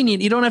more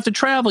convenient. You don't have to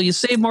travel. You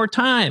save more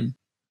time.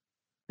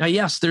 Now,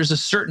 yes, there's a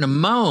certain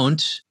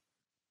amount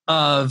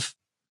of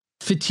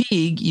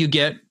fatigue you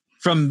get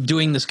from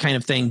doing this kind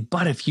of thing.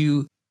 But if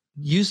you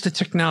use the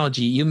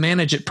technology, you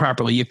manage it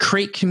properly, you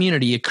create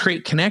community, you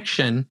create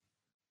connection,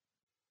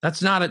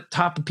 that's not at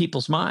top of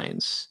people's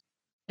minds.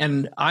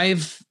 And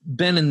I've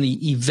been in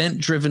the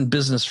event-driven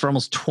business for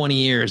almost 20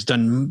 years,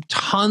 done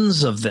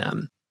tons of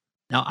them.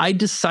 Now, I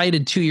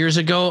decided 2 years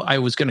ago I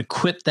was going to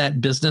quit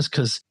that business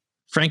because,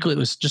 frankly, it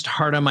was just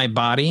hard on my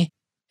body.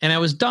 And I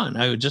was done.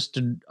 I was just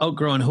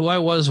outgrown who I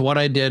was, what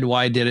I did,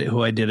 why I did it,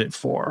 who I did it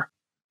for.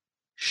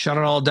 shut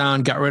it all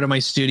down, got rid of my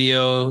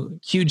studio,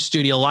 huge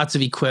studio, lots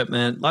of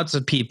equipment, lots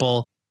of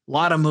people, a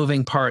lot of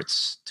moving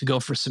parts to go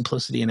for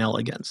simplicity and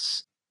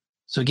elegance.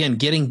 So again,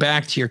 getting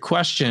back to your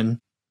question,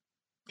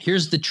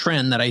 here's the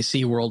trend that I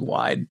see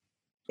worldwide.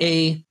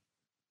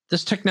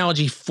 This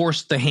technology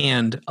forced the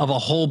hand of a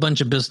whole bunch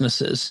of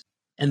businesses,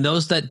 and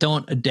those that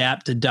don't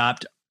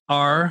adopt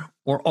are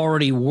or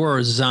already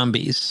were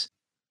zombies.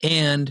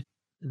 And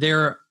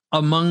they're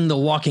among the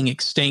walking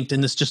extinct,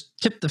 and this just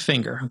tipped the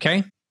finger,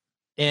 okay?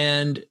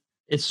 And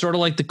it's sort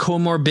of like the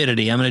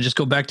comorbidity. I'm going to just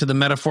go back to the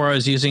metaphor I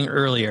was using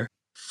earlier.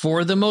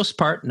 For the most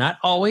part, not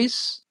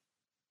always,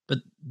 but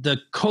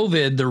the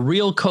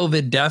real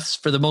COVID deaths,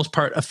 for the most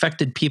part,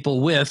 affected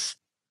people with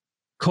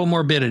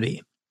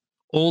comorbidity.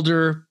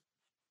 Older,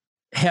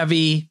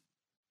 heavy,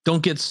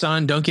 don't get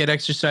sun, don't get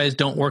exercise,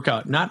 don't work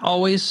out. Not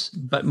always,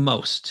 but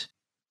most.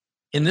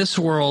 In this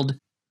world,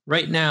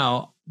 right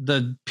now,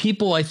 the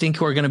people I think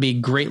who are going to be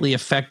greatly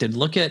affected,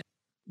 look at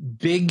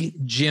big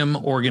gym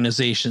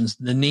organizations,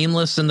 the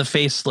nameless and the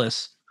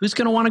faceless. Who's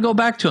going to want to go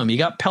back to them? You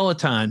got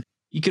Peloton.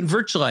 You can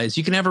virtualize.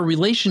 You can have a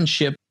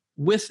relationship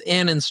with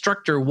an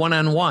instructor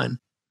one-on-one.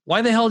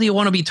 Why the hell do you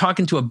want to be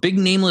talking to a big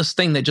nameless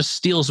thing that just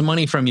steals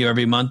money from you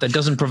every month, that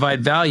doesn't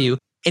provide value,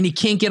 and you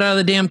can't get out of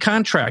the damn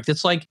contract?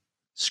 It's like,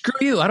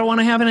 screw you. I don't want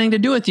to have anything to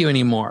do with you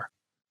anymore.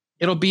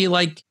 It'll be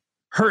like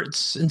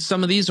Hertz in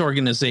some of these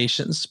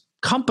organizations,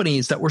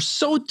 companies that were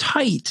so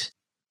tight,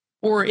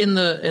 or in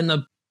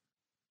the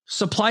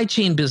supply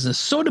chain business,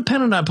 so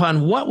dependent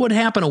upon what would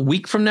happen a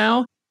week from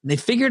now. And they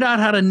figured out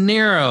how to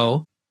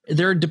narrow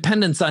their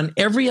dependence on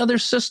every other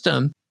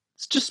system.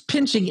 It's just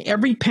pinching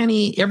every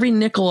penny, every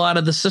nickel out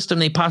of the system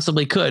they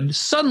possibly could.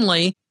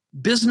 Suddenly,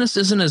 business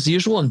isn't as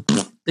usual, and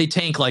they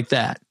tank like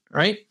that,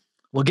 right?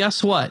 Well,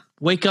 guess what?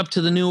 Wake up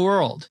to the new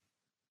world.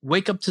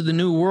 Wake up to the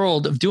new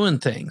world of doing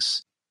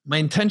things. My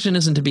intention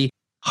isn't to be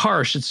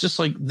harsh. It's just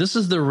like, this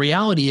is the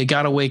reality you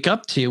got to wake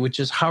up to, which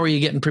is, how are you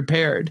getting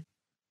prepared?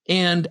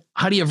 And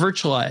how do you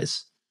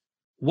virtualize?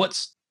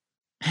 What's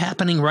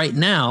happening right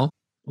now,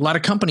 a lot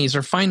of companies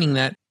are finding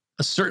that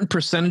a certain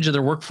percentage of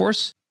their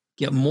workforce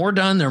get more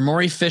done, they're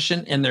more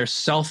efficient, and they're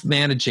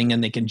self-managing,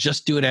 and they can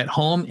just do it at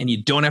home, and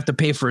you don't have to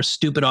pay for a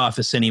stupid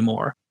office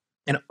anymore.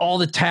 And all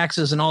the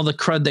taxes and all the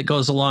crud that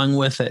goes along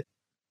with it.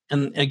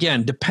 And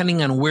again,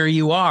 depending on where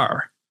you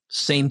are,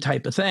 same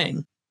type of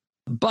thing.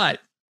 But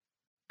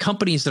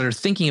companies that are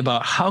thinking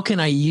about, how can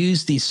I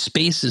use these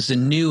spaces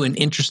in new and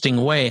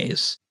interesting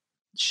ways?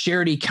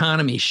 Shared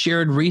economy,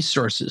 shared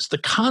resources, the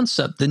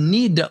concept, the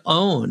need to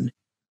own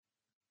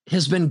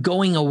has been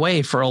going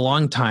away for a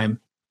long time.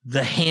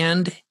 The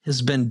hand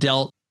has been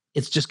dealt.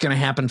 It's just going to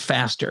happen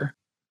faster.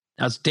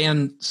 Now, it's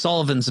Dan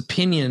Sullivan's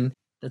opinion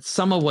that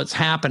some of what's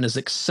happened is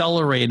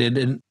accelerated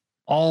and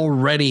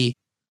already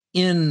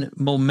in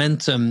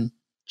momentum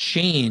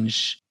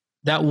change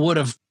that would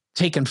have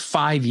taken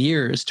 5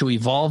 years to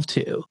evolve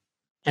to.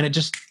 And it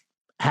just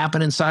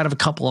happened inside of a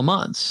couple of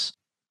months.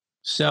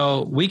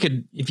 So we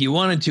could, if you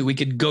wanted to, we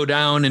could go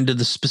down into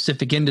the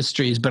specific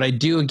industries. But I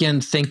do, again,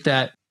 think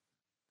that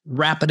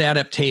rapid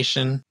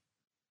adaptation,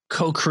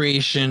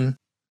 co-creation,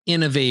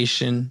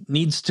 innovation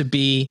needs to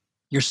be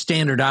your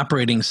standard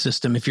operating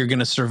system if you're going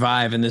to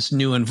survive in this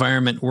new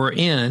environment we're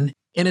in.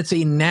 And it's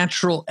a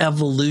natural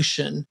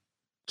evolution.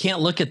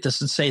 Can't look at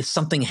this and say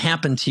something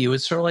happened to you.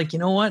 It's sort of like, you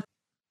know what?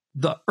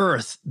 The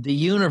earth, the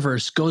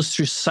universe goes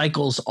through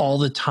cycles all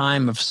the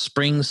time of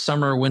spring,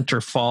 summer,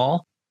 winter,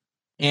 fall.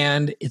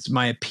 And it's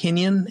my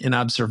opinion and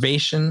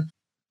observation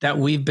that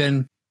we've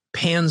been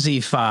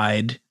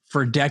pansified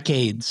for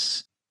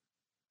decades.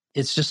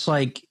 It's just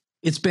like,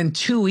 it's been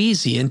too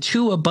easy and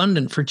too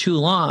abundant for too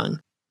long.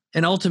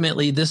 And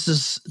ultimately, this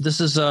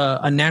is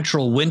a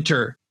natural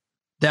winter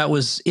that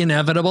was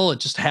inevitable. It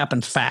just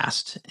happened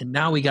fast. And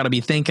now we got to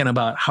be thinking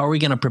about, how are we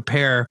going to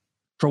prepare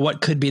for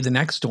what could be the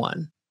next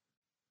one?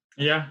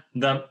 Yeah,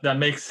 that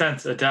makes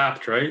sense.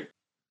 Adapt, right?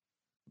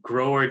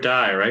 Grow or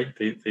die, right?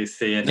 They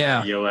say in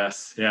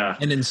EOS. Yeah.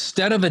 And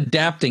instead of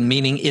adapting,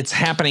 meaning it's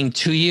happening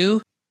to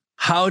you,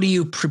 how do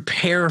you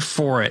prepare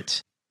for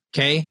it?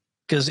 Okay.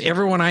 Because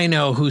everyone I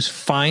know who's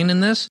fine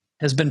in this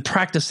has been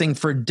practicing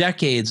for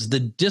decades the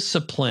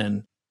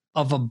discipline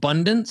of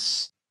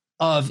abundance,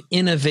 of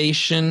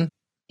innovation,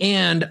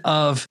 and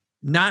of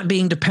not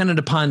being dependent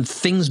upon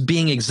things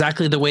being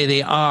exactly the way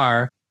they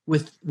are,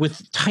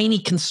 with tiny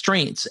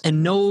constraints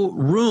and no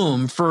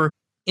room for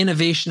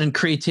innovation and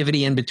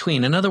creativity in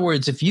between. In other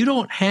words, if you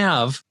don't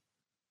have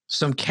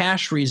some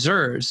cash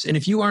reserves, and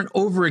if you aren't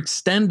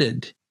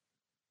overextended,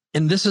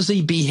 and this is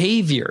a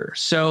behavior,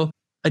 so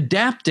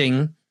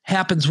adapting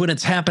happens when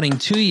it's happening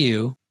to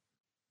you.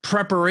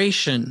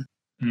 Preparation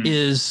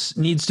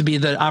needs to be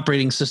the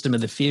operating system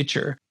of the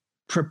future.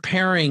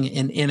 Preparing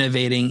and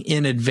innovating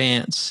in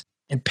advance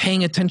and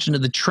paying attention to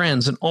the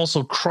trends, and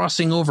also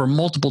crossing over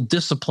multiple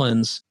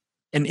disciplines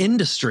and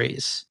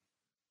industries.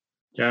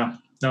 Yeah,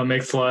 no, it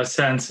makes a lot of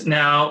sense.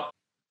 Now,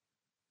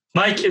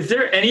 Mike, is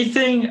there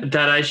anything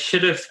that I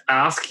should have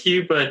asked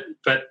you but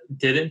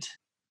didn't?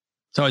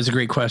 It's always a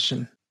great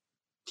question.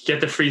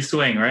 Get the free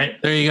swing,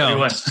 right? There you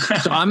go.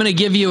 So I'm going to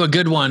give you a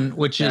good one,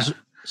 which is,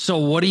 so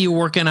what are you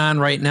working on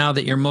right now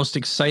that you're most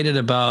excited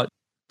about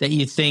that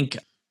you think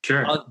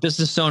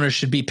business owners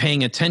should be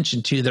paying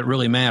attention to that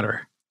really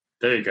matter?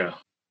 There you go.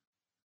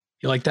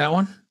 You like that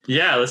one?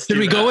 Yeah, Should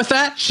we go with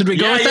that? Should we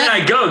go with that?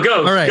 Yeah,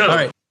 go. All right, go. All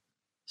right.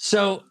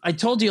 So I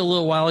told you a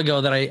little while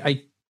ago that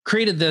I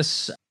created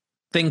this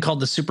thing called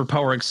the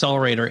Superpower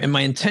Accelerator. And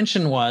my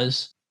intention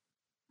was,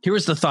 here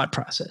was the thought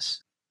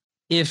process.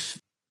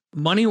 If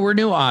money were a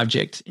new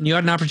object and you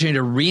had an opportunity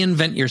to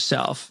reinvent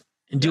yourself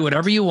and do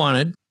whatever you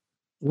wanted,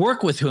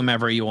 work with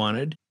whomever you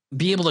wanted,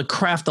 be able to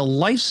craft a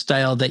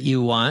lifestyle that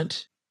you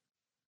want,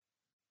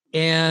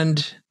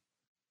 and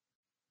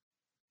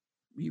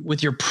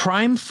with your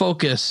prime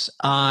focus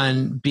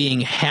on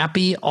being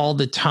happy all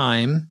the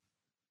time,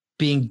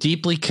 being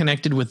deeply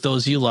connected with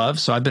those you love.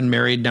 So I've been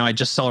married now. I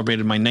just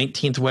celebrated my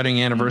 19th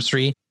wedding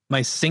anniversary.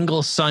 My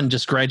single son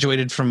just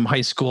graduated from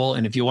high school.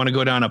 And if you want to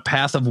go down a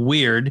path of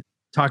weird,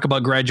 talk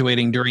about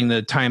graduating during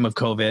the time of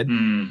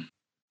COVID.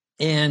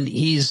 And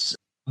he's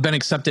been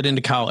accepted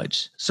into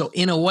college. So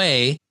in a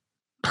way,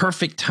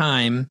 perfect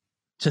time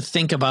to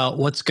think about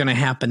what's going to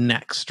happen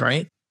next,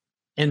 right?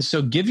 And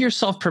so give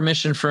yourself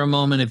permission for a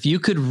moment. If you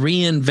could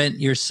reinvent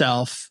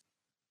yourself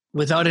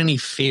without any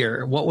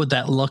fear, what would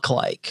that look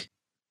like?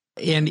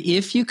 And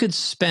if you could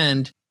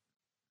spend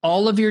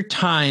all of your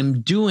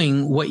time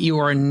doing what you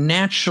are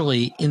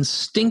naturally,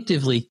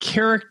 instinctively,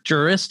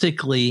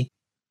 characteristically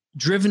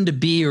driven to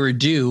be or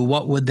do,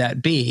 what would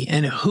that be?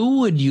 And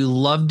who would you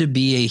love to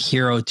be a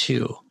hero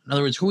to? In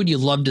other words, who would you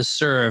love to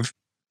serve?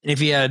 And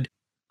if you had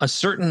a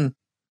certain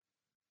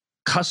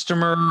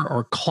customer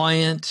or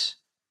client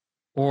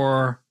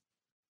or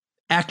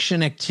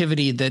action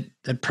activity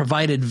that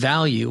provided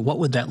value, what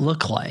would that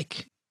look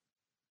like?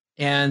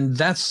 And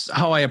that's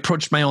how I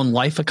approached my own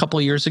life a couple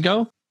of years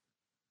ago.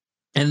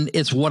 And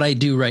it's what I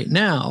do right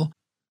now.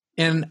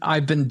 And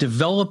I've been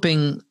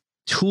developing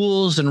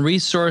tools and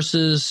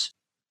resources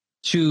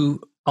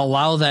to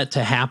allow that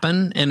to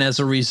happen. And as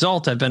a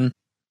result, I've been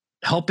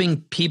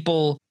helping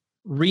people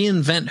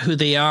reinvent who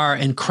they are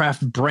and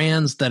craft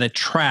brands that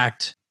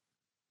attract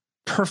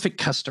perfect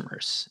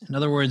customers. In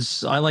other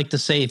words, I like to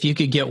say, if you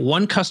could get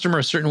one customer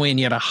a certain way and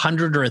you had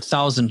 100 or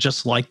 1,000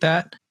 just like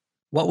that,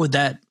 what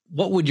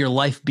would your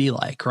life be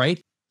like,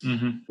 right?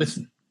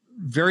 With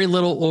very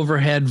little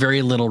overhead,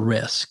 very little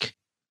risk.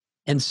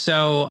 And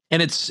so,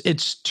 and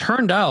it's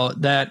turned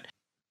out that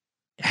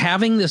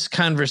having this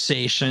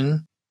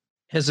conversation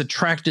has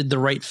attracted the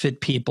right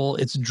fit people.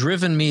 It's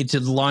driven me to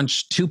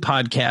launch 2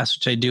 podcasts,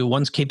 which I do.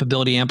 One's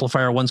Capability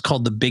Amplifier. One's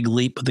called The Big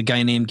Leap with a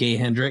guy named Gay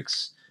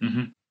Hendricks.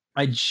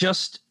 I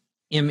just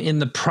am in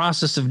the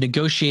process of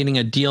negotiating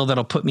a deal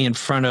that'll put me in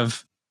front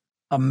of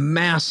a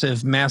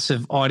massive,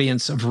 massive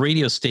audience of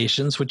radio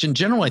stations, which in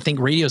general, I think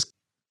radio's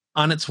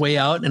on its way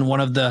out and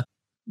one of the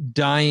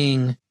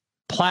dying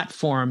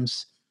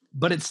platforms,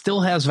 but it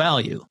still has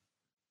value.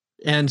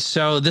 And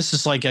so this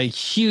is like a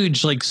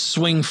huge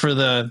swing for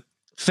the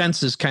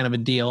fences kind of a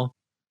deal.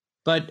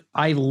 But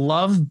I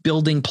love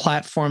building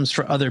platforms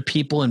for other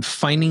people and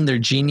finding their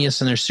genius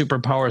and their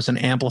superpowers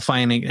and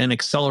amplifying and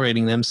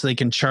accelerating them so they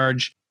can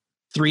charge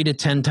 3 to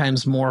 10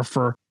 times more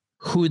for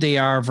who they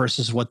are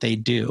versus what they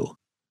do.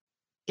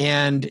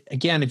 And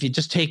again, if you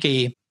just take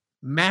a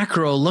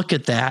macro look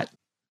at that,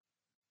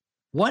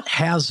 what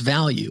has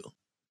value?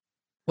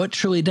 What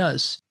truly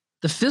does?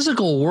 The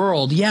physical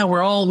world, yeah,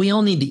 we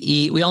all need to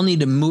eat. We all need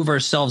to move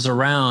ourselves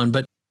around,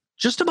 but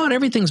just about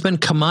everything's been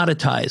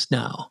commoditized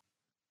now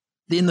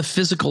in the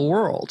physical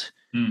world.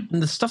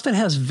 And the stuff that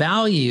has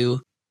value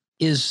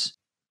is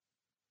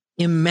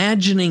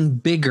imagining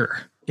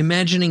bigger,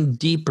 imagining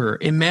deeper,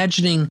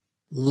 imagining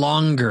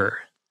longer,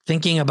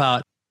 thinking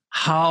about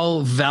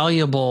how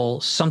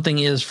valuable something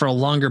is for a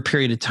longer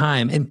period of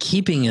time and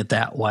keeping it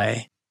that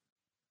way.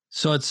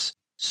 So it's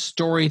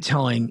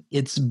storytelling,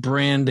 it's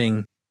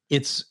branding,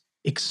 it's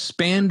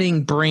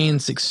expanding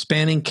brains,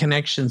 expanding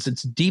connections,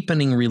 it's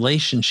deepening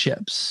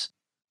relationships.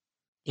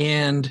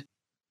 And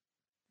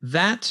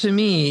that to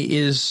me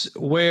is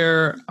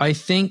where I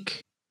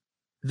think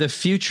the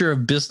future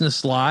of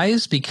business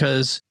lies,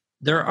 because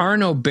there are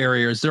no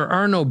barriers, there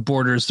are no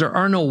borders, there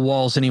are no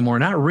walls anymore,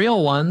 not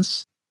real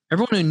ones.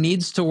 Everyone who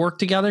needs to work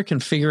together can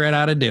figure out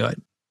how to do it.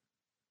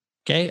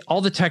 Okay, all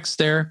the tech's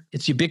there,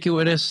 it's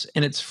ubiquitous,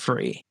 and it's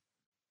free.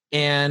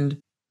 And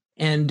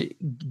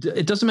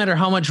it doesn't matter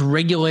how much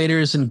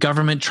regulators and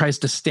government tries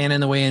to stand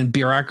in the way, and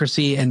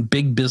bureaucracy and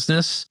big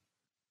business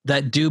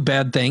that do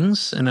bad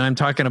things. And I'm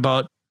talking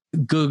about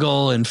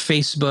Google and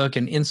Facebook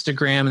and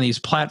Instagram and these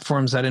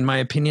platforms that, in my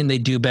opinion, they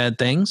do bad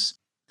things.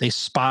 They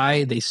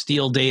spy, they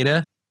steal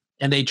data,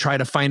 and they try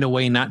to find a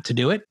way not to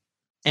do it.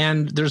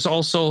 And there's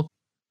also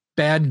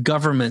bad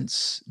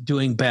governments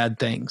doing bad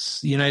things.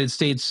 The United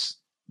States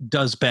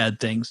does bad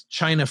things.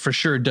 China for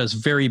sure does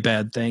very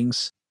bad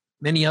things.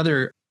 Many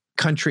other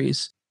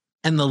countries.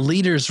 And the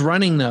leaders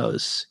running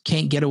those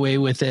can't get away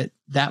with it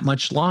that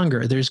much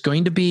longer. There's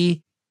going to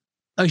be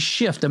a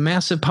shift, a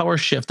massive power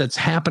shift that's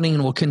happening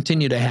and will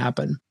continue to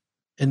happen.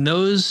 And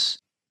those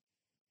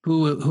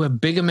who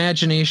have big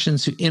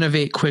imaginations, who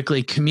innovate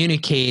quickly,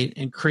 communicate,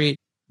 and create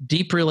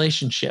deep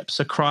relationships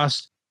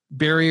across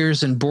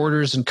barriers and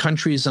borders and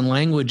countries and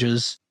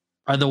languages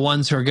are the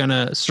ones who are going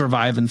to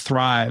survive and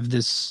thrive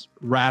this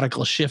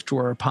radical shift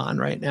we're upon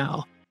right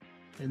now.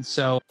 And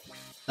so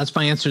that's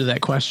my answer to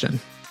that question.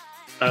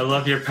 I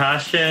love your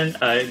passion.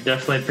 I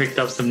definitely picked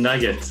up some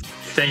nuggets.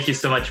 Thank you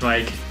so much,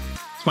 Mike.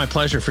 It's my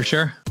pleasure, for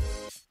sure.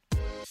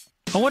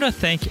 I want to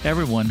thank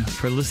everyone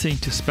for listening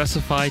to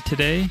Specify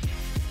today.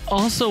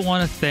 Also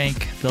want to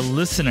thank the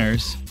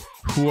listeners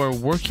who are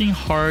working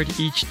hard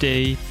each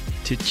day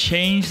to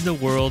change the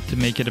world to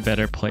make it a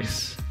better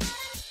place.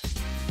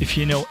 If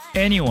you know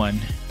anyone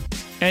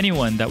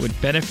that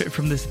would benefit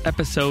from this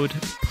episode,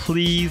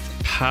 please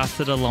pass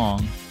it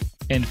along.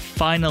 And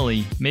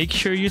finally, make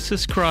sure you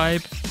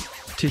subscribe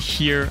to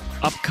hear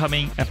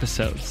upcoming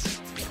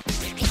episodes.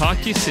 Talk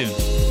to you soon.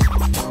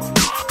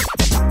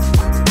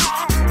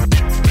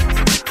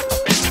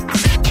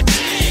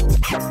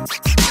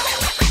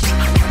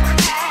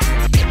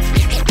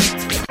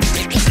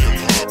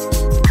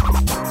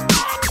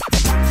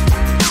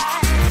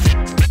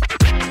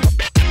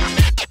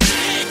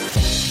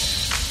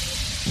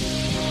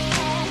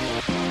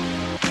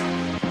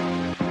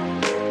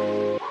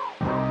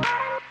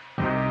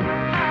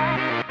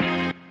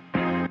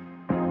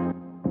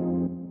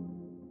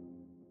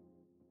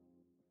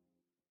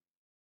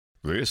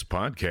 This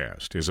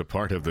podcast is a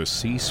part of the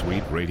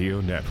C-Suite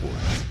Radio Network.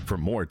 For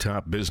more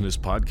top business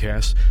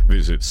podcasts,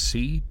 visit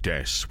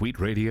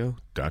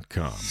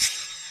c-suiteradio.com.